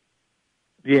freshmen?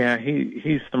 Yeah,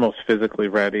 he's the most physically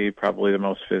ready, probably the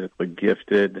most physically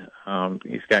gifted.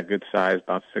 He's got good size,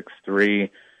 about 6'3".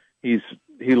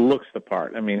 He looks the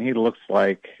part. I mean, he looks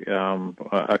like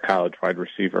a college wide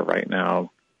receiver right now.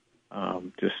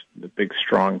 Just the big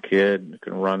strong kid,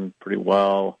 can run pretty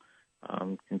well,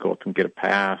 can go up and get a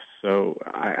pass. So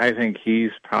I think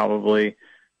he's probably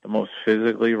the most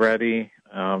physically ready.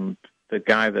 The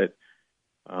guy that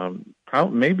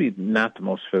probably maybe not the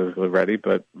most physically ready,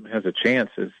 but has a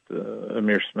chance is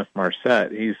Ihmir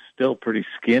Smith-Marsette. He's still pretty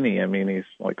skinny. I mean, he's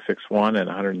like 6'1" and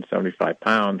 175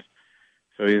 pounds.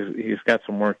 So he's got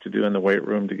some work to do in the weight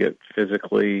room to get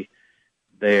physically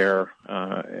there.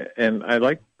 And I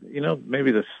like,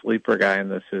 maybe the sleeper guy in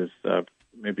this is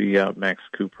maybe Max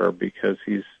Cooper, because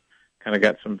he's kind of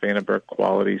got some Vandenberg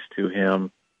qualities to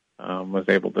him. Was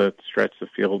able to stretch the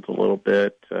field a little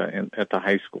bit at the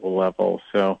high school level.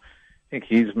 So I think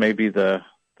he's maybe the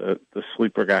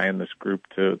sleeper guy in this group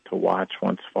to watch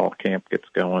once fall camp gets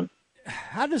going.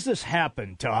 How does this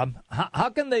happen, Tom? How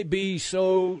can they be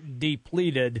so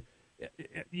depleted?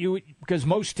 Because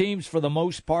most teams, for the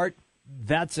most part,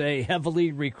 that's a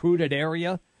heavily recruited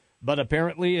area, but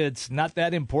apparently it's not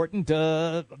that important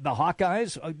to the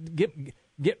Hawkeyes.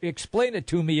 Explain it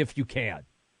to me if you can.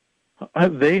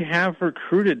 They have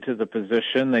recruited to the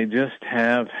position. They just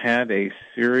have had a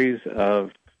series of,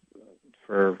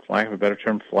 for lack of a better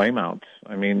term, flameouts.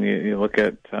 I mean, you look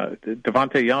at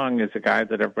Devontae Young is a guy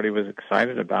that everybody was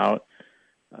excited about,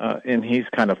 and he's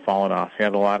kind of fallen off. He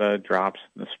had a lot of drops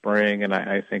in the spring, and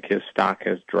I think his stock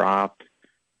has dropped.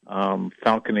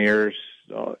 Falconeer's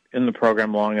in the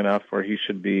program long enough where he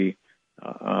should be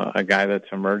a guy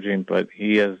that's emerging, but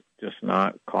he has just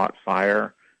not caught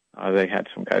fire. They had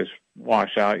some guys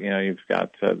wash out. You've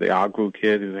got the Agwu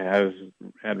kid who has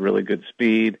had really good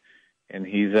speed, and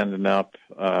he's ended up,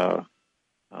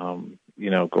 going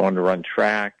to run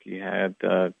track. You had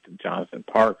Jonathan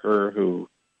Parker, who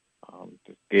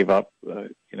just gave up,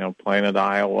 playing at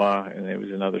Iowa, and it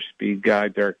was another speed guy.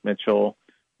 Derek Mitchell,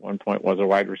 at one point was a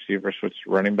wide receiver, switched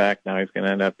to running back. Now he's going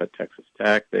to end up at Texas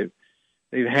Tech. They've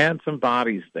had some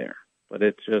bodies there, but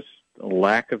it's just a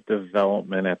lack of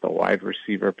development at the wide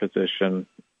receiver position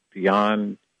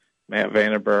beyond Matt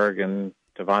Vandenberg and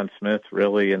Devon Smith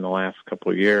really in the last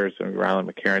couple of years. I mean, Riley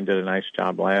McCarron did a nice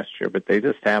job last year, but they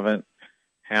just haven't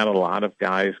had a lot of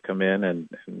guys come in and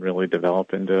really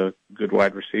develop into good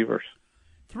wide receivers.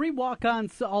 3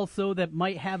 walk-ons also that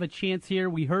might have a chance here.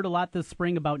 We heard a lot this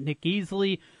spring about Nick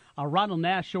Easley. Ronald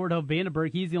Nash, short of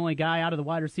Vandenberg, he's the only guy out of the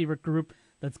wide receiver group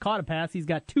that's caught a pass. He's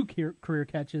got 2 career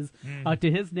catches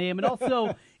to his name. And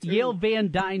also Yale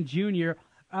Van Dyne Jr.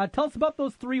 Tell us about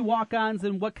those 3 walk-ons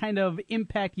and what kind of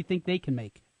impact you think they can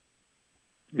make.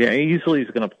 Yeah,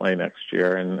 Easley's going to play next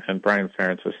year, and Brian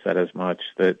Ferentz has said as much,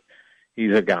 that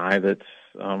he's a guy that's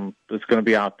going to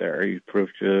be out there. He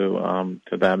proved to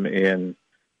them in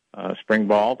spring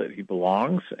ball that he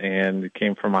belongs, and he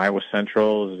came from Iowa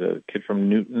Central as a kid from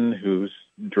Newton whose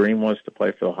dream was to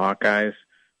play for the Hawkeyes.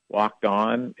 Walked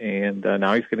on, and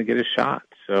now he's going to get his shot.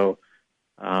 So,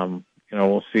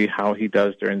 we'll see how he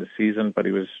does during the season, but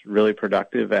he was really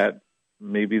productive at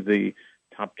maybe the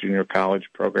top junior college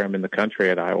program in the country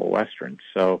at Iowa Western.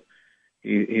 So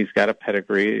he's got a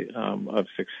pedigree of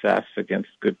success against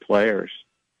good players.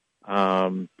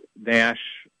 Nash,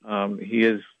 he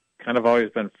has kind of always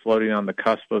been floating on the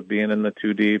cusp of being in the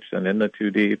 2 deeps and in the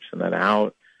 2 deeps and then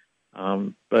out.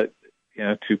 But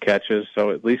 2 catches,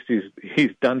 so at least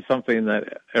he's done something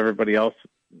that everybody else,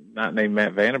 not named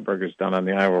Matt Vandenberg, has done on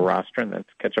the Iowa roster, and that's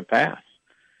catch a pass.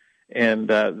 And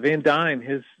Van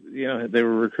Dyne, they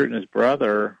were recruiting his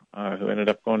brother, who ended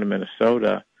up going to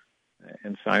Minnesota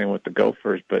and signing with the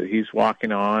Gophers, but he's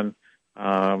walking on,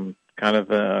 kind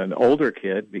of an older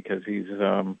kid because he's,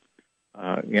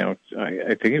 I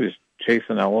think he was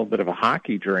chasing a little bit of a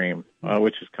hockey dream,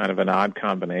 which is kind of an odd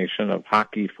combination of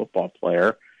hockey football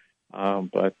player.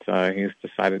 But he's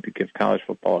decided to give college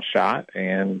football a shot,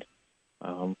 and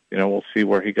we'll see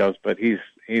where he goes. But he's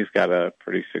got a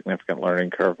pretty significant learning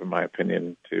curve, in my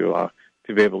opinion, to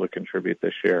be able to contribute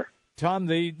this year. Tom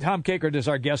Kakert is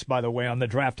our guest, by the way, on the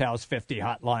Draft House 50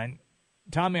 hotline.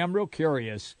 Tommy, I'm real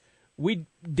curious. We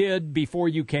did, before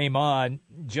you came on,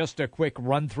 just a quick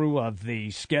run-through of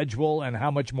the schedule and how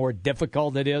much more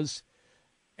difficult it is.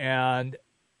 And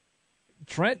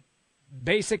Trent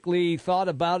basically thought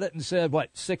about it and said,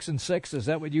 6-6? Is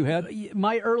that what you had?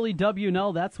 My early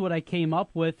WNL, that's what I came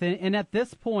up with. And at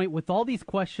this point, with all these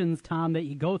questions, Tom, that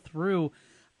you go through,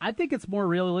 I think it's more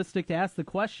realistic to ask the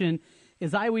question,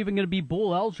 is Iowa even going to be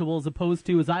bowl eligible, as opposed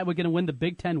to, is Iowa going to win the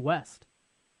Big Ten West?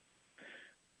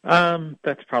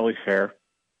 That's probably fair,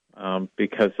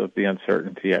 because of the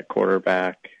uncertainty at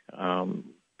quarterback,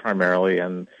 primarily.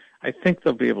 And I think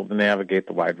they'll be able to navigate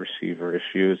the wide receiver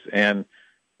issues. And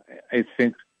I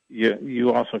think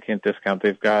you also can't discount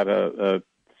they've got a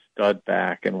stud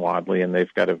back in Wadley, and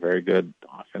they've got a very good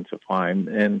offensive line.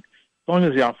 And as long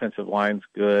as the offensive line's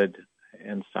good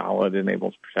and solid and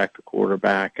able to protect the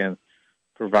quarterback and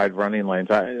provide running lanes,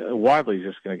 Wadley's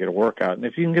just going to get a workout. And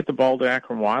if you can get the ball to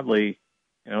Akrum Wadley,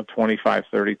 25,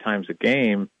 30 times a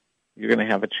game, you're going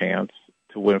to have a chance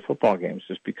to win football games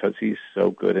just because he's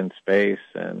so good in space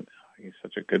and he's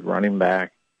such a good running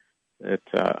back that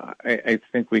I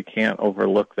think we can't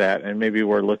overlook that. And maybe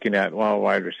we're looking at,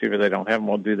 wide receiver, they don't have him.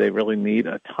 Well, do they really need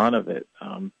a ton of it?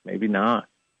 Maybe not.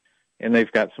 And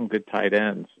they've got some good tight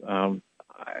ends.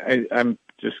 I'm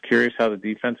just curious how the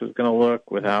defense is going to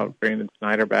look without Brandon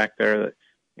Snyder back there.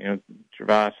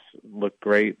 Travas looked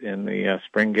great in the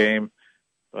spring game,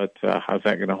 but how's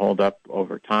that going to hold up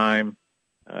over time?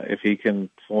 If he can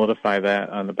solidify that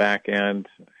on the back end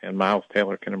and Miles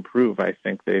Taylor can improve, I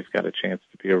think they've got a chance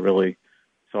to be a really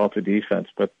solid defense.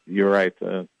 But you're right,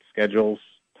 the schedule's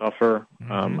tougher.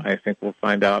 I think we'll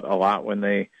find out a lot when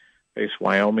they face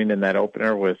Wyoming in that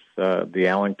opener with the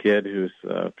Allen kid, who's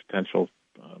a potential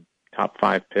top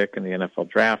 5 pick in the NFL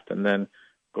draft, and then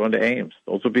going to Ames.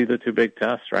 Those will be the 2 big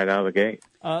tests right out of the gate.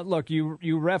 Look,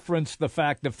 you referenced the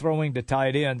fact of throwing to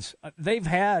tight ends. They've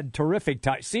had terrific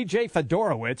tight. C.J.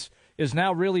 Fedorowicz is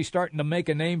now really starting to make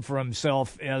a name for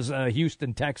himself as a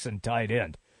Houston Texan tight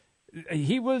end.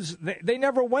 They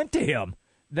never went to him.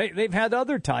 They've had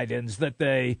other tight ends that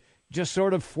they just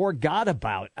sort of forgot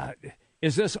about.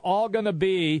 Is this all going to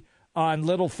be on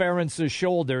Little Ferentz's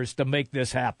shoulders to make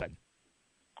this happen?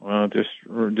 Well, just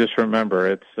remember,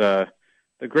 it's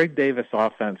the Greg Davis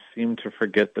offense seemed to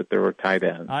forget that there were tight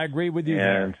ends. I agree with you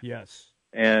there, yes.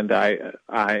 And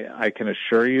I can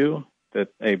assure you that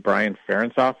a Brian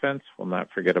Ferentz offense will not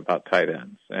forget about tight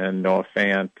ends. And Noah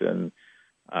Fant and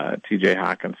T.J.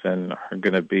 Hawkinson are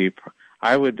going to be.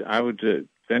 I would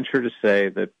venture to say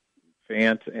that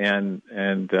Fant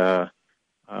and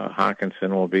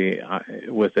Hawkinson will be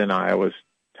within Iowa's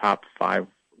top 5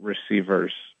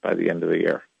 receivers by the end of the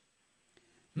year.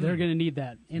 They're going to need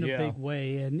that in a big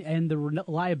way. And the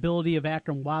reliability of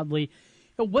Akrum Wadley.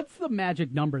 What's the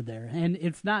magic number there? And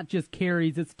it's not just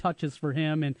carries, it's touches for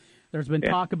him. And there's been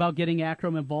talk about getting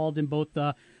Akrum involved in both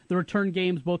the return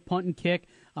games, both punt and kick,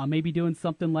 maybe doing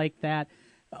something like that.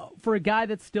 For a guy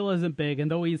that still isn't big, and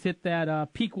though he's hit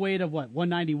that peak weight of,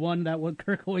 191, that what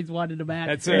Kirk always wanted him at.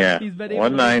 That's it. Yeah, he's been able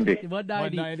 190.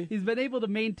 190. He's been able to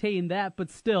maintain that, but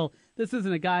still, this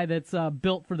isn't a guy that's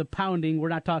built for the pounding. We're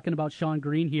not talking about Sean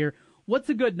Green here. What's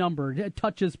a good number,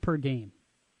 touches per game?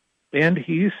 And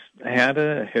he's had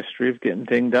a history of getting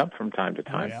dinged up from time to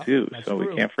time, too. So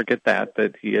we can't forget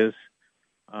that he is.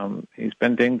 He's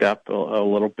been dinged up a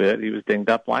little bit. He was dinged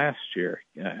up last year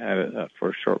for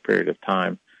a short period of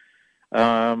time.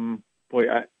 I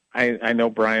know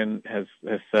Brian has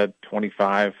said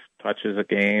 25 touches a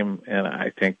game, and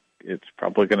I think it's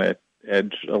probably going to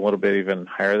edge a little bit even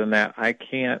higher than that. I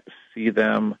can't see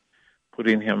them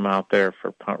putting him out there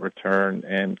for punt return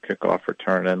and kickoff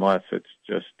return unless it's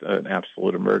just an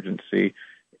absolute emergency,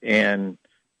 and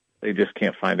they just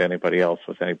can't find anybody else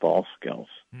with any ball skills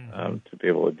to be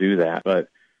able to do that. But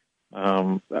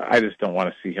I just don't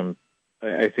want to see him.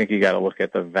 I think you got to look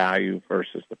at the value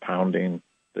versus the pounding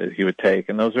that he would take,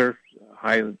 and those are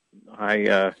high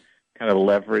kind of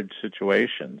leverage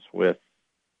situations with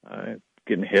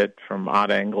getting hit from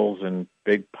odd angles and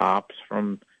big pops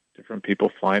from different people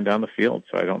flying down the field.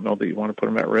 So I don't know that you want to put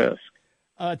him at risk.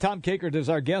 Tom Kakert is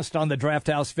our guest on the Draft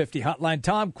House 50 Hotline.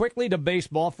 Tom, quickly to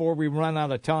baseball before we run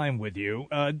out of time with you.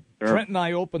 Sure. Trent and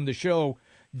I opened the show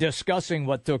discussing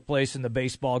what took place in the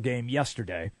baseball game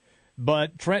yesterday.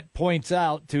 But Trent points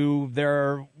out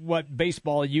to what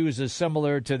baseball uses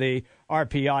similar to the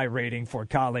RPI rating for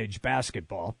college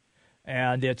basketball.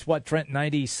 And it's what, Trent,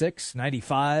 96,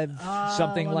 95,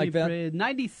 something like that?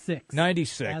 96.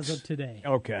 96. As of today.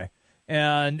 Okay.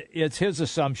 And it's his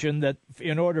assumption that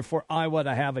in order for Iowa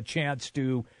to have a chance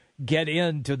to get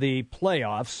into the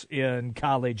playoffs in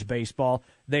college baseball,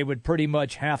 they would pretty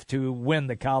much have to win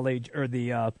the college or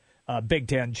the Big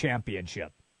Ten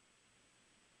championship.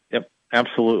 Yep,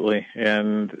 absolutely.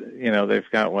 And,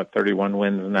 they've got, 31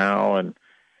 wins now, and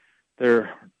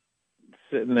they're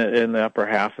sitting in the upper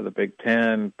half of the Big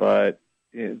Ten, but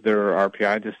their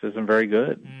RPI just isn't very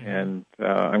good. And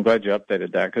I'm glad you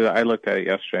updated that because I looked at it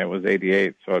yesterday. It was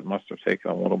 88, so it must have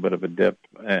taken a little bit of a dip.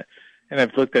 And I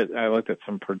looked at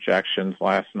some projections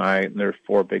last night, and there's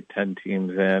 4 Big Ten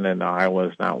teams in, and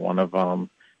Iowa's not one of them.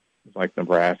 It's like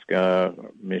Nebraska,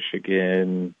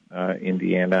 Michigan,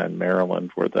 Indiana, and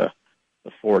Maryland were the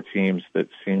 4 teams that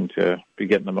seem to be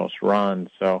getting the most runs.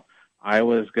 So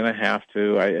Iowa's going to have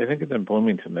to. I think it's in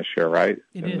Bloomington this year, right?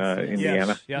 It is.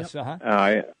 Indiana. Yes. Yep.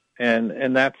 And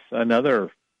And that's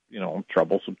another,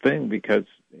 troublesome thing, because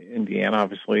Indiana,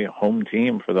 obviously, a home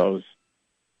team for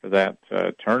that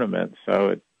tournament.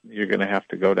 So you're going to have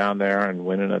to go down there and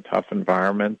win in a tough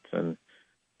environment and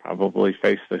probably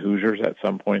face the Hoosiers at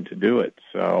some point to do it.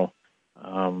 So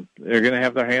they're going to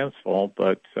have their hands full.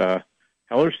 But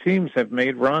Heller's teams have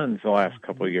made runs the last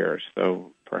couple of years,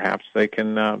 so perhaps they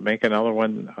can make another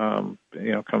one,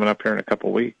 coming up here in a couple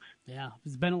of weeks. Yeah,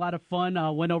 it's been a lot of fun.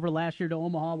 Went over last year to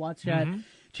Omaha, watched that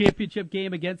championship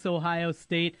game against Ohio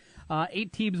State.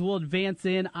 8 teams will advance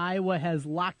in. Iowa has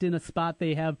locked in a spot.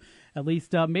 They have at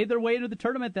least made their way to the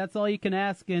tournament. That's all you can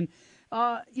ask. And,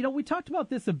 we talked about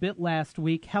this a bit last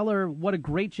week. Heller, what a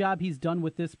great job he's done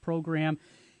with this program.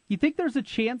 You think there's a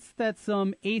chance that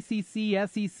some ACC,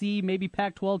 SEC, maybe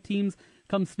Pac-12 teams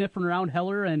come sniffing around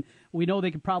Heller, and we know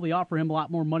they could probably offer him a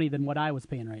lot more money than what Iowa's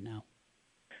paying right now?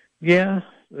 Yeah,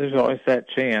 there's always that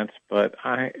chance, but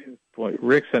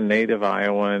Rick's a native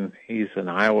Iowan. He's an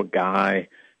Iowa guy.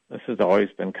 This has always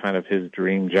been kind of his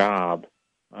dream job,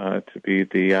 to be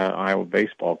the Iowa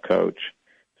baseball coach.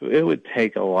 So it would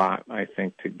take a lot, I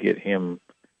think, to get him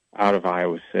out of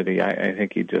Iowa City. I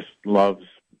think he just loves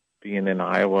being in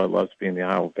Iowa, loves being the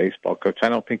Iowa baseball coach.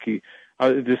 I'll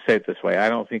just say it this way, I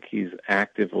don't think he's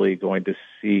actively going to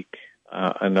seek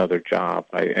another job.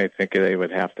 I think they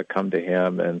would have to come to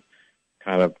him and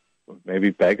kind of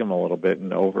maybe beg him a little bit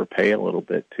and overpay a little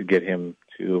bit to get him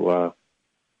to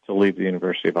leave the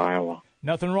University of Iowa.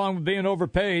 Nothing wrong with being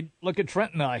overpaid. Look at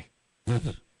Trent and I.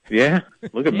 Yeah,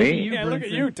 look at me. Yeah, look at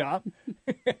you, Tom.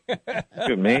 Look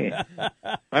at me.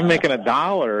 I'm making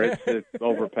 $1. It's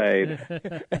overpaid.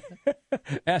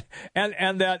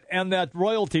 and that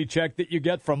royalty check that you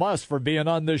get from us for being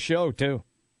on this show too.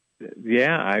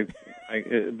 Yeah,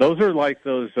 those are like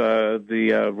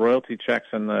the royalty checks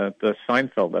in the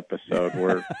Seinfeld episode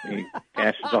where he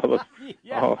cashes all those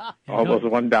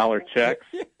 $1 checks.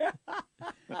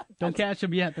 Don't cash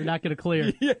them yet; they're not going to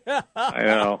clear. Yeah.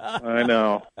 I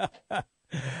know.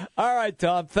 All right,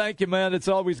 Tom. Thank you, man. It's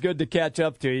always good to catch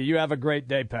up to you. You have a great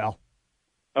day, pal.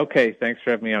 Okay, thanks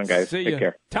for having me on, guys. Take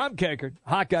care. Tom Kakert,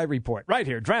 Hawkeye Report, right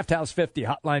here, Draft House 50,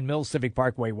 Hotline Mills, Civic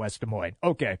Parkway, West Des Moines.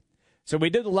 Okay. So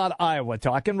we did a lot of Iowa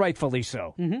talk, and rightfully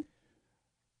so. Mm-hmm.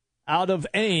 Out of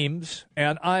Ames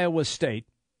and Iowa State,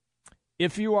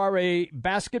 if you are a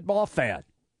basketball fan,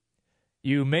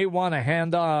 you may want to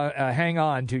hang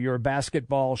on to your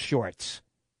basketball shorts.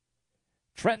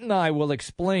 Trent and I will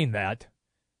explain that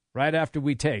right after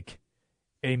we take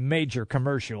a major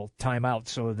commercial timeout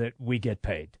so that we get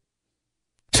paid.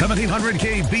 1700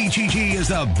 KBGG is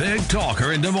the big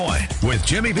talker in Des Moines with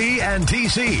Jimmy B and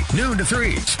TC. Noon to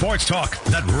 3. Sports talk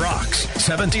that rocks.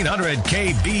 1700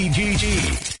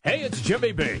 KBGG. Hey, it's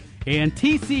Jimmy B. And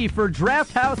TC for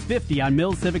Draft House 50 on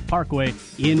Mills Civic Parkway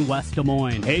in West Des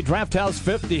Moines. Hey, Draft House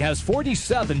 50 has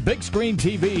 47 big screen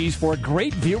TVs for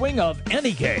great viewing of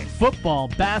any game. Football,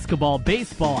 basketball,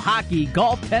 baseball, hockey,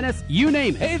 golf, tennis, you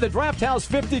name it. Hey, the Draft House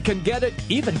 50 can get it,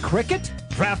 even cricket.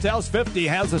 Draft House 50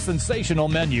 has a sensational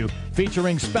menu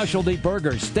featuring specialty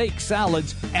burgers, steak,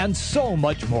 salads, and so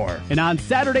much more. And on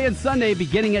Saturday and Sunday,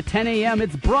 beginning at 10 a.m.,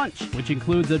 it's brunch, which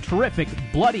includes a terrific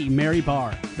Bloody Mary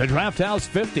bar. The Draft House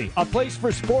 50, a place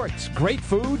for sports, great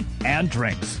food, and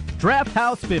drinks. Draft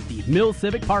House 50, Mills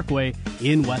Civic Parkway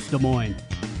in West Des Moines.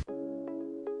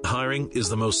 Hiring is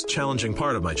the most challenging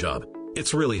part of my job.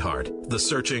 It's really hard. The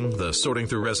searching, the sorting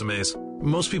through resumes.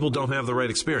 Most people don't have the right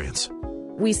experience.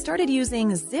 We started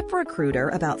using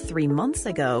ZipRecruiter about 3 months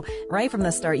ago. Right from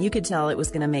the start, you could tell it was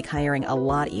going to make hiring a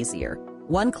lot easier.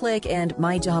 One click and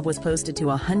my job was posted to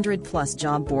 100+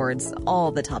 job boards,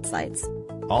 all the top sites.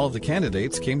 All of the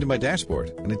candidates came to my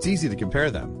dashboard, and it's easy to compare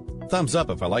them. Thumbs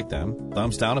up if I liked them,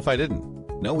 thumbs down if I didn't.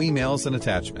 No emails and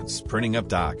attachments, printing up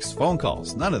docs, phone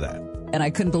calls, none of that. And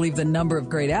I couldn't believe the number of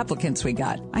great applicants we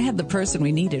got. I had the person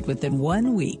we needed within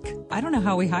 1 week. I don't know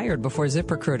how we hired before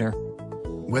ZipRecruiter.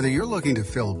 Whether you're looking to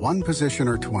fill one position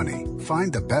or 20,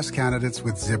 find the best candidates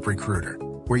with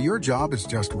ZipRecruiter, where your job is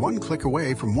just one click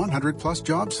away from 100+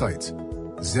 job sites.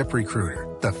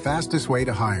 ZipRecruiter, the fastest way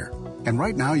to hire. And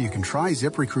right now you can try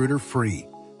ZipRecruiter free.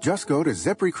 Just go to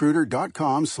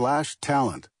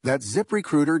ZipRecruiter.com/talent. That's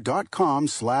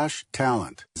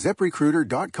ZipRecruiter.com/talent.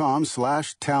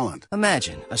 ZipRecruiter.com/talent.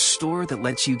 Imagine a store that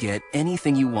lets you get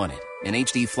anything you wanted. An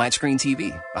HD flat screen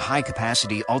TV, a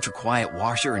high-capacity, ultra-quiet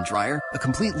washer and dryer, a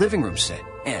complete living room set.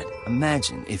 And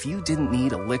imagine if you didn't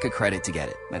need a lick of credit to get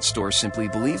it. That store simply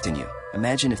believed in you.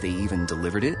 Imagine if they even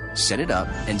delivered it, set it up,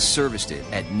 and serviced it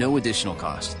at no additional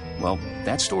cost. Well,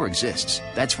 that store exists.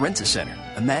 That's Rent-A-Center.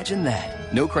 Imagine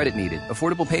that. No credit needed,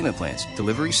 affordable payment plans,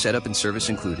 delivery, setup, and service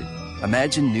included.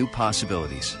 Imagine new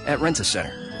possibilities at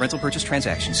Rent-A-Center. Rental purchase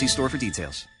transaction. See store for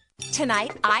details.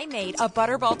 Tonight, I made a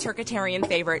Butterball Turkitarian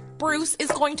favorite. Bruce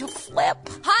is going to flip.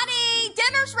 Honey,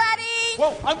 dinner's ready!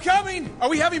 Whoa, I'm coming! Are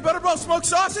we having Butterball smoked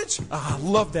sausage? Ah,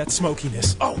 love that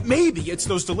smokiness. Oh, maybe it's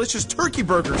those delicious turkey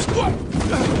burgers.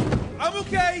 I'm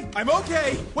okay. I'm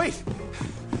okay. Wait.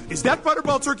 Is that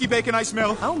Butterball turkey bacon I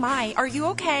smell? Oh my, are you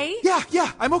okay?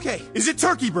 Yeah, I'm okay. Is it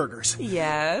turkey burgers?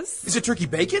 Yes. Is it turkey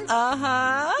bacon?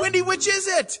 Uh-huh. Wendy, which is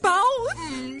it? Both.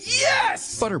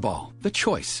 Yes! Butterball, the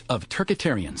choice of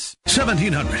turkitarians.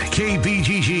 1700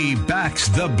 KBGG backs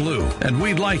the Blue, and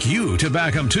we'd like you to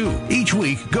back them too. Each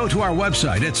week, go to our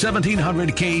website at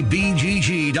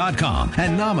 1700kbgg.com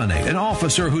and nominate an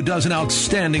officer who does an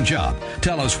outstanding job.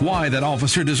 Tell us why that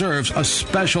officer deserves a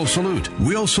special salute.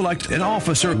 We'll select an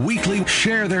officer weekly,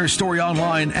 share their story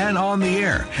online and on the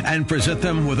air, and present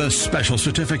them with a special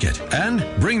certificate. And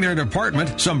bring their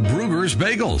department some Brugger's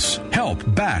Bagels.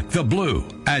 Help back the Blue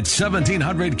at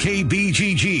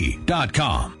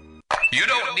 1700kbgg.com. You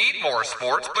don't need more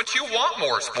sports, but you want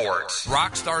more sports.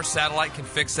 Rockstar Satellite can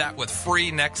fix that with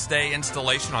free next-day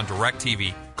installation on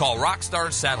DirecTV. Call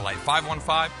Rockstar Satellite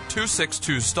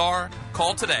 515-262-STAR.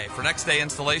 Call today for next-day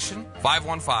installation,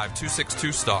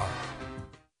 515-262-STAR.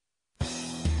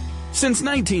 Since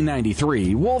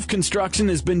 1993, Wolf Construction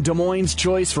has been Des Moines'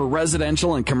 choice for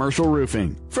residential and commercial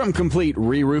roofing. From complete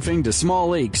re-roofing to small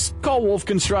leaks, call Wolf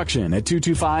Construction at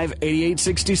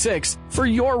 225-8866 for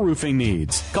your roofing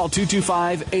needs. Call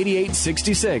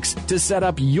 225-8866 to set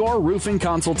up your roofing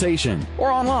consultation or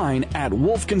online at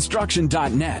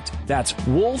wolfconstruction.net. That's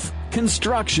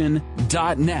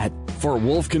wolfconstruction.net for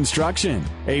Wolf Construction.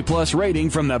 A+ rating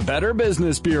from the Better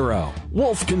Business Bureau.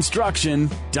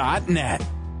 wolfconstruction.net.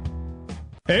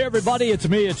 Hey everybody, it's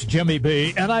me, it's Jimmy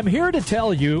B, and I'm here to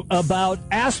tell you about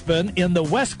Aspen in the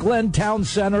West Glen Town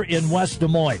Center in West Des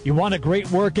Moines. You want a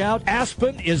great workout?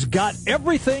 Aspen has got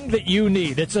everything that you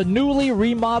need. It's a newly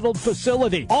remodeled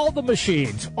facility. All the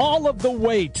machines, all of the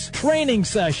weights, training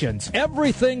sessions,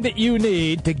 everything that you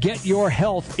need to get your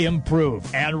health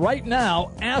improved. And right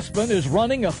now, Aspen is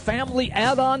running a family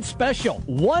add-on special.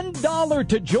 $1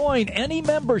 to join any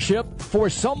membership for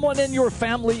someone in your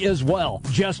family as well.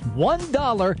 Just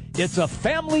 $1. It's a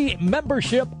family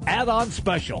membership add-on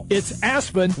special. It's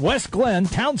Aspen, West Glen,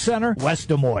 Town Center, West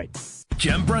Des Moines.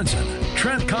 Jim Brunson,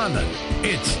 Trent Condon,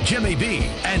 it's Jimmy B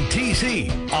and TC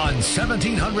on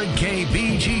 1700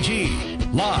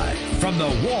 KBGG. Live from the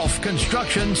Wolf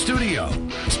Construction Studio.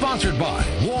 Sponsored by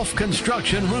Wolf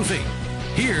Construction Roofing.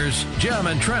 Here's Jim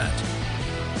and Trent.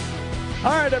 All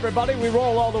right, everybody, we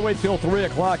roll all the way till 3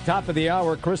 o'clock, top of the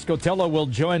hour. Chris Cotillo will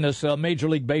join us, Major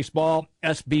League Baseball,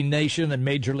 SB Nation, and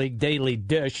Major League Daily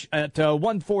Dish at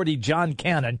 1:40. John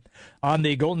Cannon on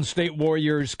the Golden State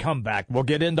Warriors comeback. We'll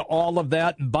get into all of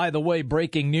that. And by the way,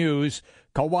 breaking news,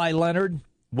 Kawhi Leonard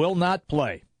will not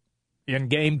play in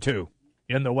Game 2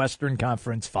 in the Western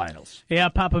Conference Finals. Yeah,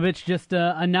 Popovich just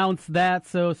announced that,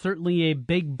 so certainly a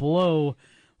big blow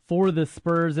for the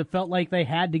Spurs. It felt like they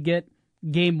had to get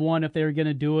Game 1 if they were going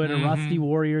to do it. A rusty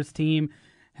Warriors team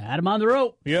had them on the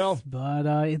rope. Yeah. But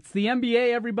it's the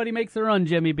NBA. Everybody makes their run,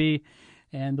 Jimmy B.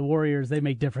 And the Warriors, they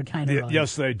make different kind of runs.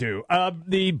 Yes, they do.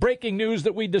 The breaking news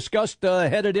that we discussed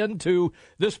headed into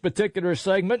this particular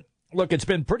segment. Look, it's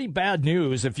been pretty bad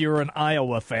news if you're an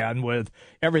Iowa fan with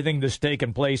everything that's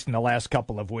taken place in the last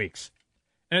couple of weeks.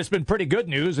 And it's been pretty good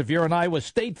news if you're an Iowa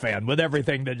State fan with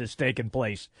everything that has taken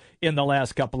place in the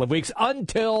last couple of weeks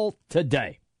until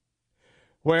today,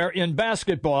 where in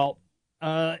basketball,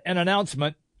 an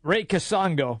announcement, Ray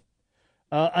Kasongo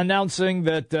announcing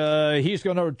that he's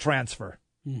going to transfer.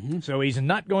 So he's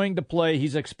not going to play.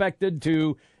 He's expected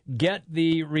to get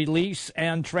the release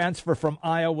and transfer from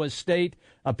Iowa State.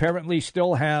 Apparently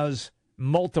still has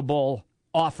multiple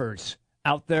offers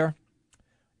out there.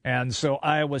 And so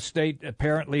Iowa State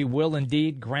apparently will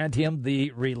indeed grant him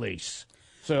the release.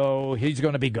 So he's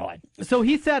going to be gone. So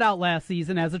he sat out last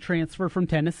season as a transfer from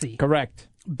Tennessee. Correct.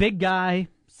 Big guy,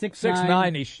 6'9".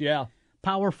 6'9"-ish, yeah.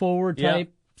 Power forward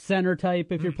type, center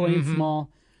type if you're playing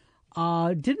small.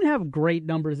 Didn't have great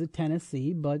numbers at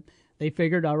Tennessee, but they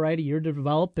figured, all right, a year to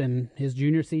develop, and his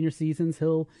junior, senior seasons,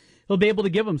 he'll be able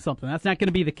to give him something. That's not going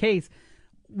to be the case.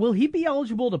 Will he be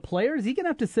eligible to play, or is he going to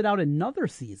have to sit out another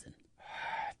season?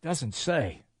 Doesn't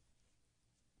say.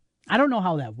 I don't know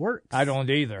how that works. I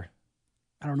don't either.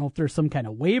 I don't know if there's some kind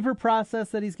of waiver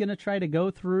process that he's going to try to go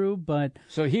through, but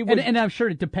so he would, and I'm sure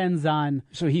it depends on.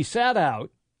 So he sat out.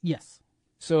 Yes.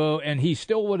 So and he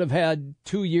still would have had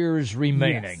 2 years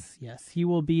remaining. Yes, he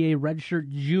will be a redshirt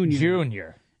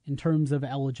junior in terms of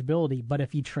eligibility. But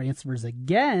if he transfers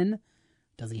again,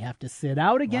 does he have to sit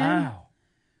out again? Wow.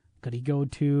 Could he go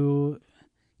to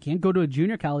Can't go to a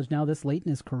junior college now this late in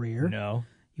his career. No.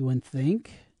 You wouldn't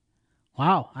think.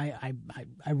 Wow, I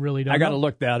really don't know. I got to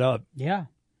look that up. Yeah.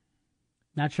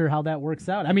 Not sure how that works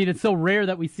out. I mean, it's so rare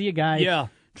that we see a guy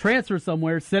transfer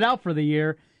somewhere, sit out for the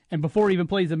year, and before he even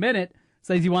plays a minute,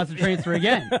 says he wants to transfer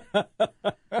again.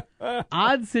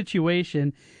 Odd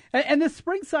situation. And the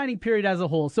spring signing period as a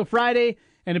whole. So Friday,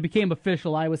 and it became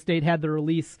official, Iowa State had the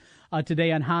release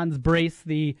today on Hans Brace,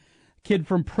 the kid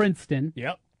from Princeton.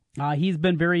 Yep. He's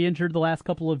been very injured the last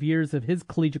couple of years of his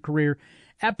collegiate career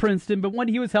at Princeton, but when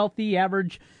he was healthy, he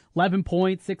averaged 11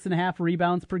 points, 6.5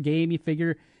 rebounds per game. You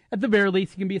figure at the very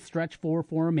least he can be a stretch four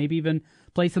for him, maybe even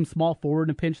play some small forward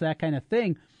and pinch, that kind of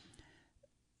thing.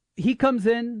 He comes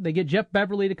in, they get Jeff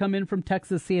Beverly to come in from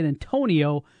Texas San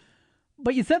Antonio,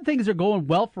 but you said things are going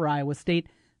well for Iowa State.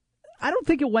 I don't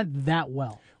think it went that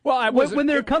well. Well, when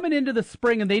they were coming into the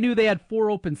spring and they knew they had 4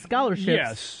 open scholarships,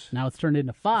 yes. Now it's turned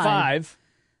into 5.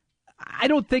 I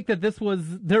don't think that this was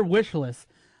their wish list.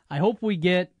 I hope we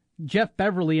get Jeff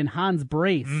Beverly and Hans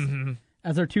Brace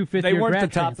as our 2 fifth-year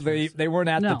grad transfers. They weren't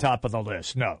at the top of the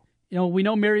list, no. You know, we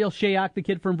know Mariel Shayok, the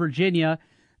kid from Virginia.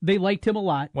 They liked him a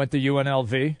lot. Went to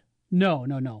UNLV?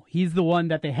 No. He's the one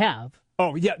that they have.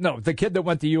 Oh, yeah, no. The kid that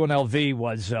went to UNLV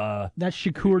was... That's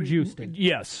Shakur Houston.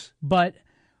 Yes. But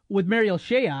with Mariel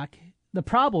Shayok, the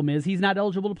problem is he's not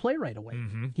eligible to play right away.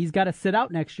 He's got to sit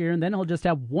out next year, and then he'll just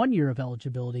have 1 year of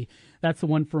eligibility. That's the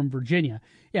one from Virginia.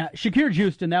 Yeah, Shakur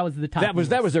Houston, that was the top. That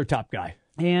was their top guy.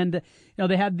 And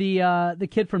they had the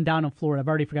kid from down in Florida. I've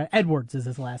already forgot. Edwards is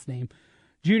his last name.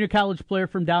 Junior college player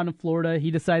from down in Florida.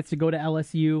 He decides to go to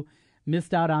LSU.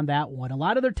 Missed out on that one. A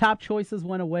lot of their top choices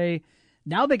went away.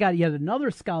 Now they got yet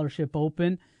another scholarship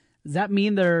open. Does that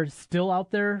mean they're still out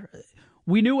there?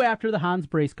 We knew after the Hans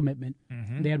Brace commitment,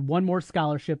 they had one more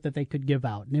scholarship that they could give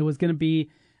out. And it was going to be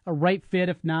a right fit.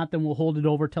 If not, then we'll hold it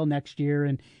over till next year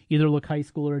and either look high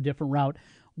school or a different route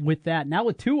with that. Now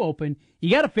with 2 open,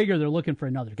 you got to figure they're looking for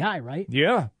another guy, right?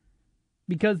 Yeah.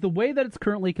 Because the way that it's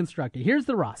currently constructed, here's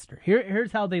the roster.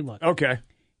 Here's how they look. Okay.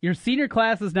 Your senior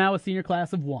class is now a senior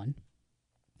class of 1.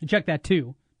 And check that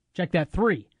 2. Check that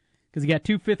 3. Because you got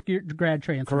 2 fifth-year grad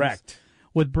transfers. Correct.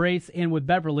 With Brace and with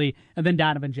Beverly, and then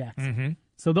Donovan Jackson.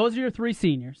 So those are your 3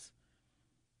 seniors.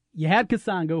 You had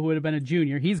Kasongo, who would have been a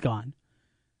junior. He's gone.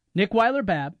 Nick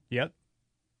Weiler-Babb. Yep.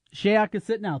 Shayok is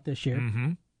sitting out this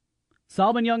year.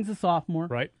 Solomon Young's a sophomore.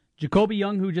 Right. Jacoby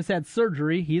Young, who just had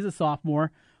surgery, he's a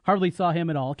sophomore. Hardly saw him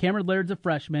at all. Cameron Laird's a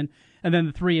freshman. And then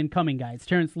the 3 incoming guys,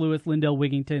 Terrence Lewis, Lindell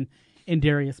Wigington, and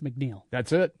Darius McNeil.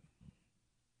 That's it.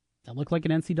 That look like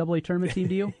an NCAA tournament team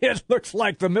to you? It looks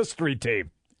like the mystery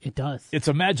team. It does. It's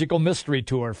a magical mystery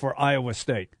tour for Iowa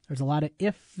State. There's a lot of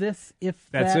if this, if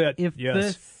That's that, it. if Yes.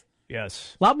 this.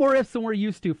 Yes. A lot more ifs than we're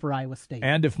used to for Iowa State.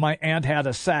 And if my aunt had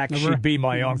a sack, she'd be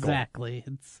my uncle. Exactly.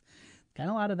 It's kind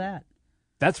of a lot of that.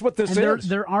 That's what this and is.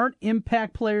 There aren't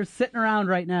impact players sitting around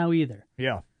right now either.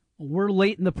 Yeah. We're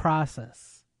late in the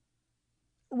process.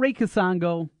 Ray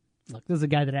Kasongo, look, this is a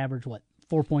guy that averaged,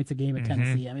 4 points a game at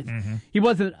Tennessee. I mean, he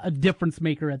wasn't a difference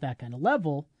maker at that kind of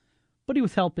level, but he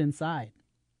was help inside.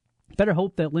 Better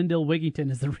hope that Lindell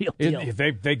Wigington is the real deal.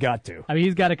 They got to. I mean,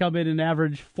 he's got to come in and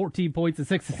average 14 points and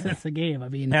 6 assists a game. I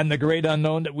mean, and the great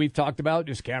unknown that we've talked about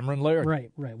is Cameron Laird.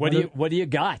 Right. What do you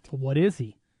got? What is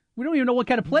he? We don't even know what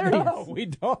kind of player he is. No, we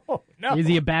don't. No. Is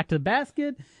he a back to the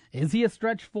basket? Is he a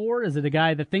stretch 4? Is it a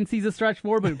guy that thinks he's a stretch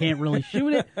 4 but can't really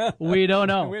shoot it? We don't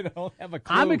know. We don't have a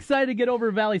clue. I'm excited to get over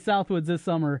to Valley Southwoods this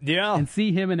summer and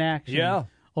see him in action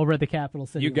over at the Capital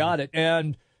City. You got it.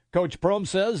 And Coach Prohm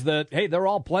says that, hey, they're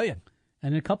all playing.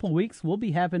 And in a couple of weeks, we'll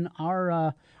be having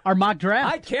our mock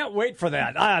draft. I can't wait for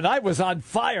that. I was on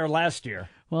fire last year.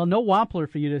 Well, no Wampler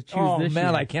for you to choose this year. Oh,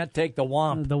 man, I can't take the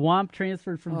Womp. The Womp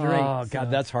transferred from Drake. Oh,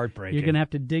 God, that's heartbreaking. You're going to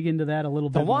have to dig into that a little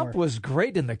bit more. The Womp was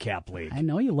great in the Cap League. I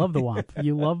know you love the Womp.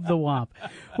 You love the Womp.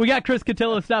 We got Chris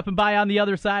Cotillo stopping by on the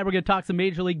other side. We're going to talk some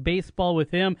Major League Baseball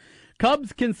with him.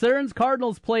 Cubs concerns,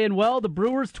 Cardinals playing well. The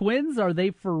Brewers Twins, are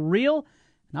they for real?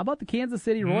 And how about the Kansas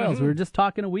City Royals? We were just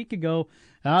talking a week ago.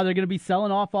 They're going to be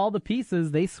selling off all the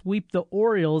pieces. They sweep the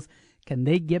Orioles. Can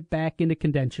they get back into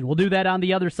contention? We'll do that on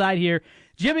the other side here.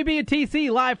 Jimmy B and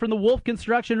TC live from the Wolf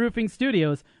Construction Roofing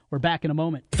Studios. We're back in a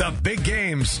moment. The big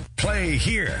games play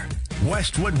here.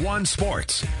 Westwood One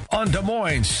Sports on Des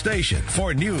Moines Station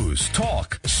for news,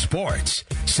 talk, sports.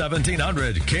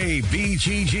 1700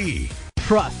 KBGG.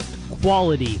 Trust,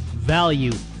 quality,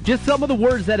 value. Just some of the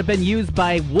words that have been used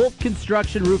by Wolf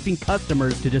Construction Roofing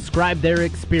customers to describe their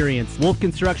experience. Wolf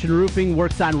Construction Roofing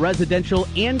works on residential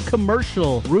and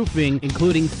commercial roofing,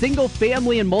 including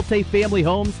single-family and multi-family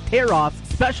homes, tear-offs,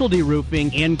 specialty roofing,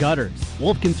 and gutters.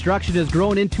 Wolf Construction has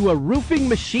grown into a roofing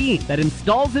machine that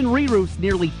installs and re-roofs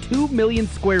nearly 2 million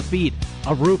square feet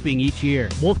of roofing each year.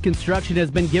 Wolf Construction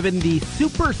has been given the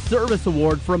Super Service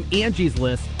Award from Angie's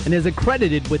List and is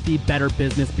accredited with the Better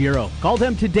Business Bureau. Call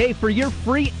them today for your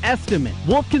free estimate.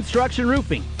 Wolf Construction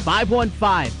Roofing,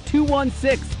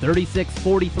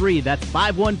 515-216-3643. That's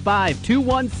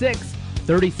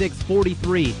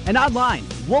 515-216-3643. And online,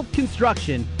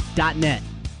 wolfconstruction.net.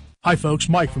 Hi folks,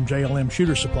 Mike from JLM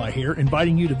Shooter Supply here,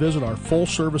 inviting you to visit our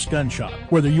full-service gun shop.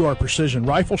 Whether you are precision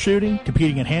rifle shooting,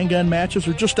 competing in handgun matches,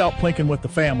 or just out plinking with the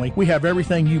family, we have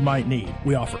everything you might need.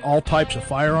 We offer all types of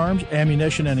firearms,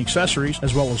 ammunition, and accessories,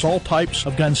 as well as all types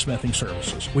of gunsmithing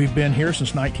services. We've been here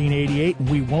since 1988, and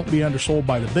we won't be undersold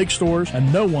by the big stores,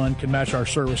 and no one can match our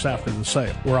service after the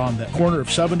sale. We're on the corner of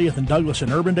 70th and Douglas in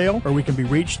Urbandale, or we can be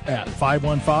reached at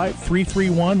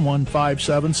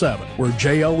 515-331-1577. We're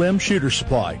JLM Shooter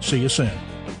Supply. See you soon.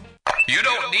 You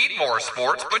don't need more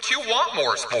sports, but you want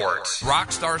more sports.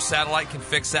 Rockstar Satellite can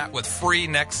fix that with free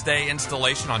next-day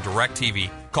installation on DirecTV.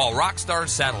 Call Rockstar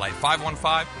Satellite,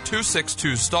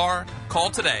 515-262-STAR. Call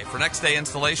today for next-day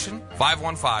installation,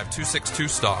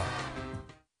 515-262-STAR.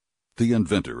 The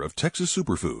inventor of Texas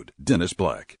Superfood, Dennis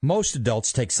Black. Most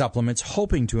adults take supplements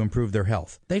hoping to improve their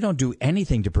health. They don't do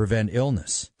anything to prevent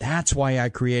illness. That's why I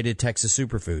created Texas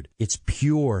Superfood. It's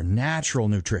pure, natural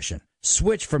nutrition.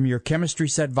 Switch from your chemistry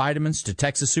set vitamins to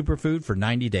Texas Superfood for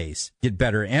 90 days. Get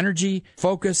better energy,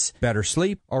 focus, better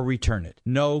sleep, or return it.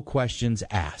 No questions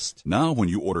asked. Now when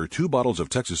you order 2 bottles of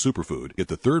Texas Superfood, get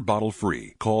the 3rd bottle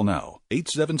free. Call now,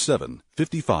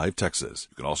 877-55-TEXAS.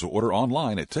 You can also order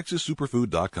online at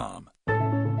TexasSuperfood.com.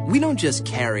 We don't just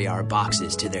carry our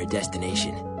boxes to their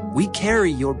destination. We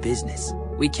carry your business.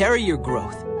 We carry your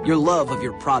growth, your love of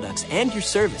your products, and your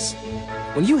service.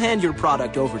 When you hand your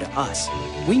product over to us,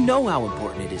 we know how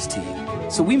important it is to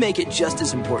you, so we make it just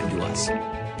as important to us.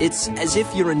 It's as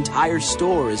if your entire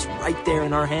store is right there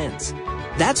in our hands.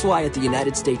 That's why at the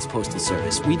United States Postal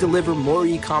Service, we deliver more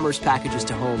e-commerce packages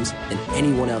to homes than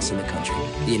anyone else in the country.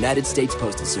 The United States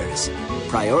Postal Service.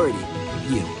 Priority,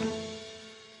 you.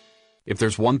 If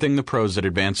there's one thing the pros at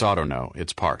Advance Auto know,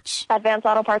 it's parts. Advance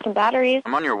Auto Parts and Batteries.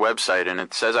 I'm on your website, and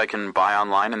it says I can buy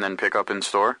online and then pick up in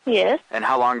store? Yes. And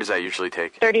how long does that usually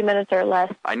take? 30 minutes or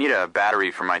less. I need a battery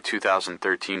for my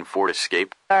 2013 Ford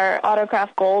Escape. Our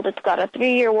Autocraft Gold, it's got a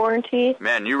 3-year warranty.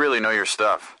 Man, you really know your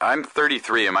stuff. I'm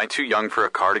 33. Am I too young for a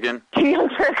cardigan? Too young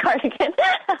for a cardigan.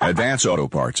 Advance Auto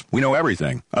Parts. We know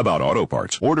everything about auto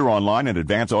parts. Order online at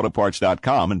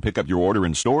advanceautoparts.com and pick up your order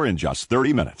in store in just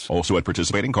 30 minutes. Also at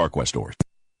participating CarQuest stores.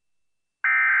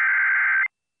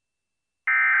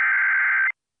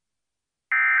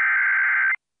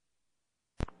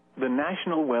 The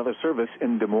National Weather Service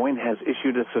in Des Moines has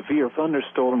issued a severe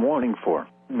thunderstorm warning for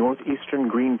northeastern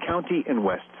Greene County in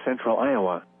west central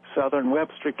Iowa, southern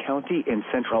Webster County in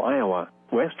central Iowa,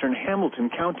 western Hamilton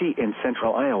County in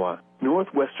central Iowa,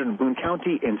 northwestern Boone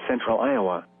County in central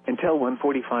Iowa, until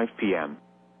 1:45 p.m.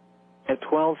 At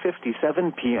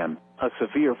 12:57 p.m., a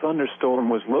severe thunderstorm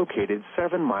was located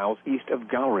 7 miles east of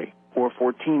Gowrie, or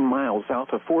 14 miles south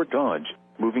of Fort Dodge,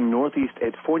 moving northeast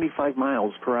at 45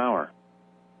 miles per hour.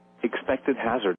 Expected hazard.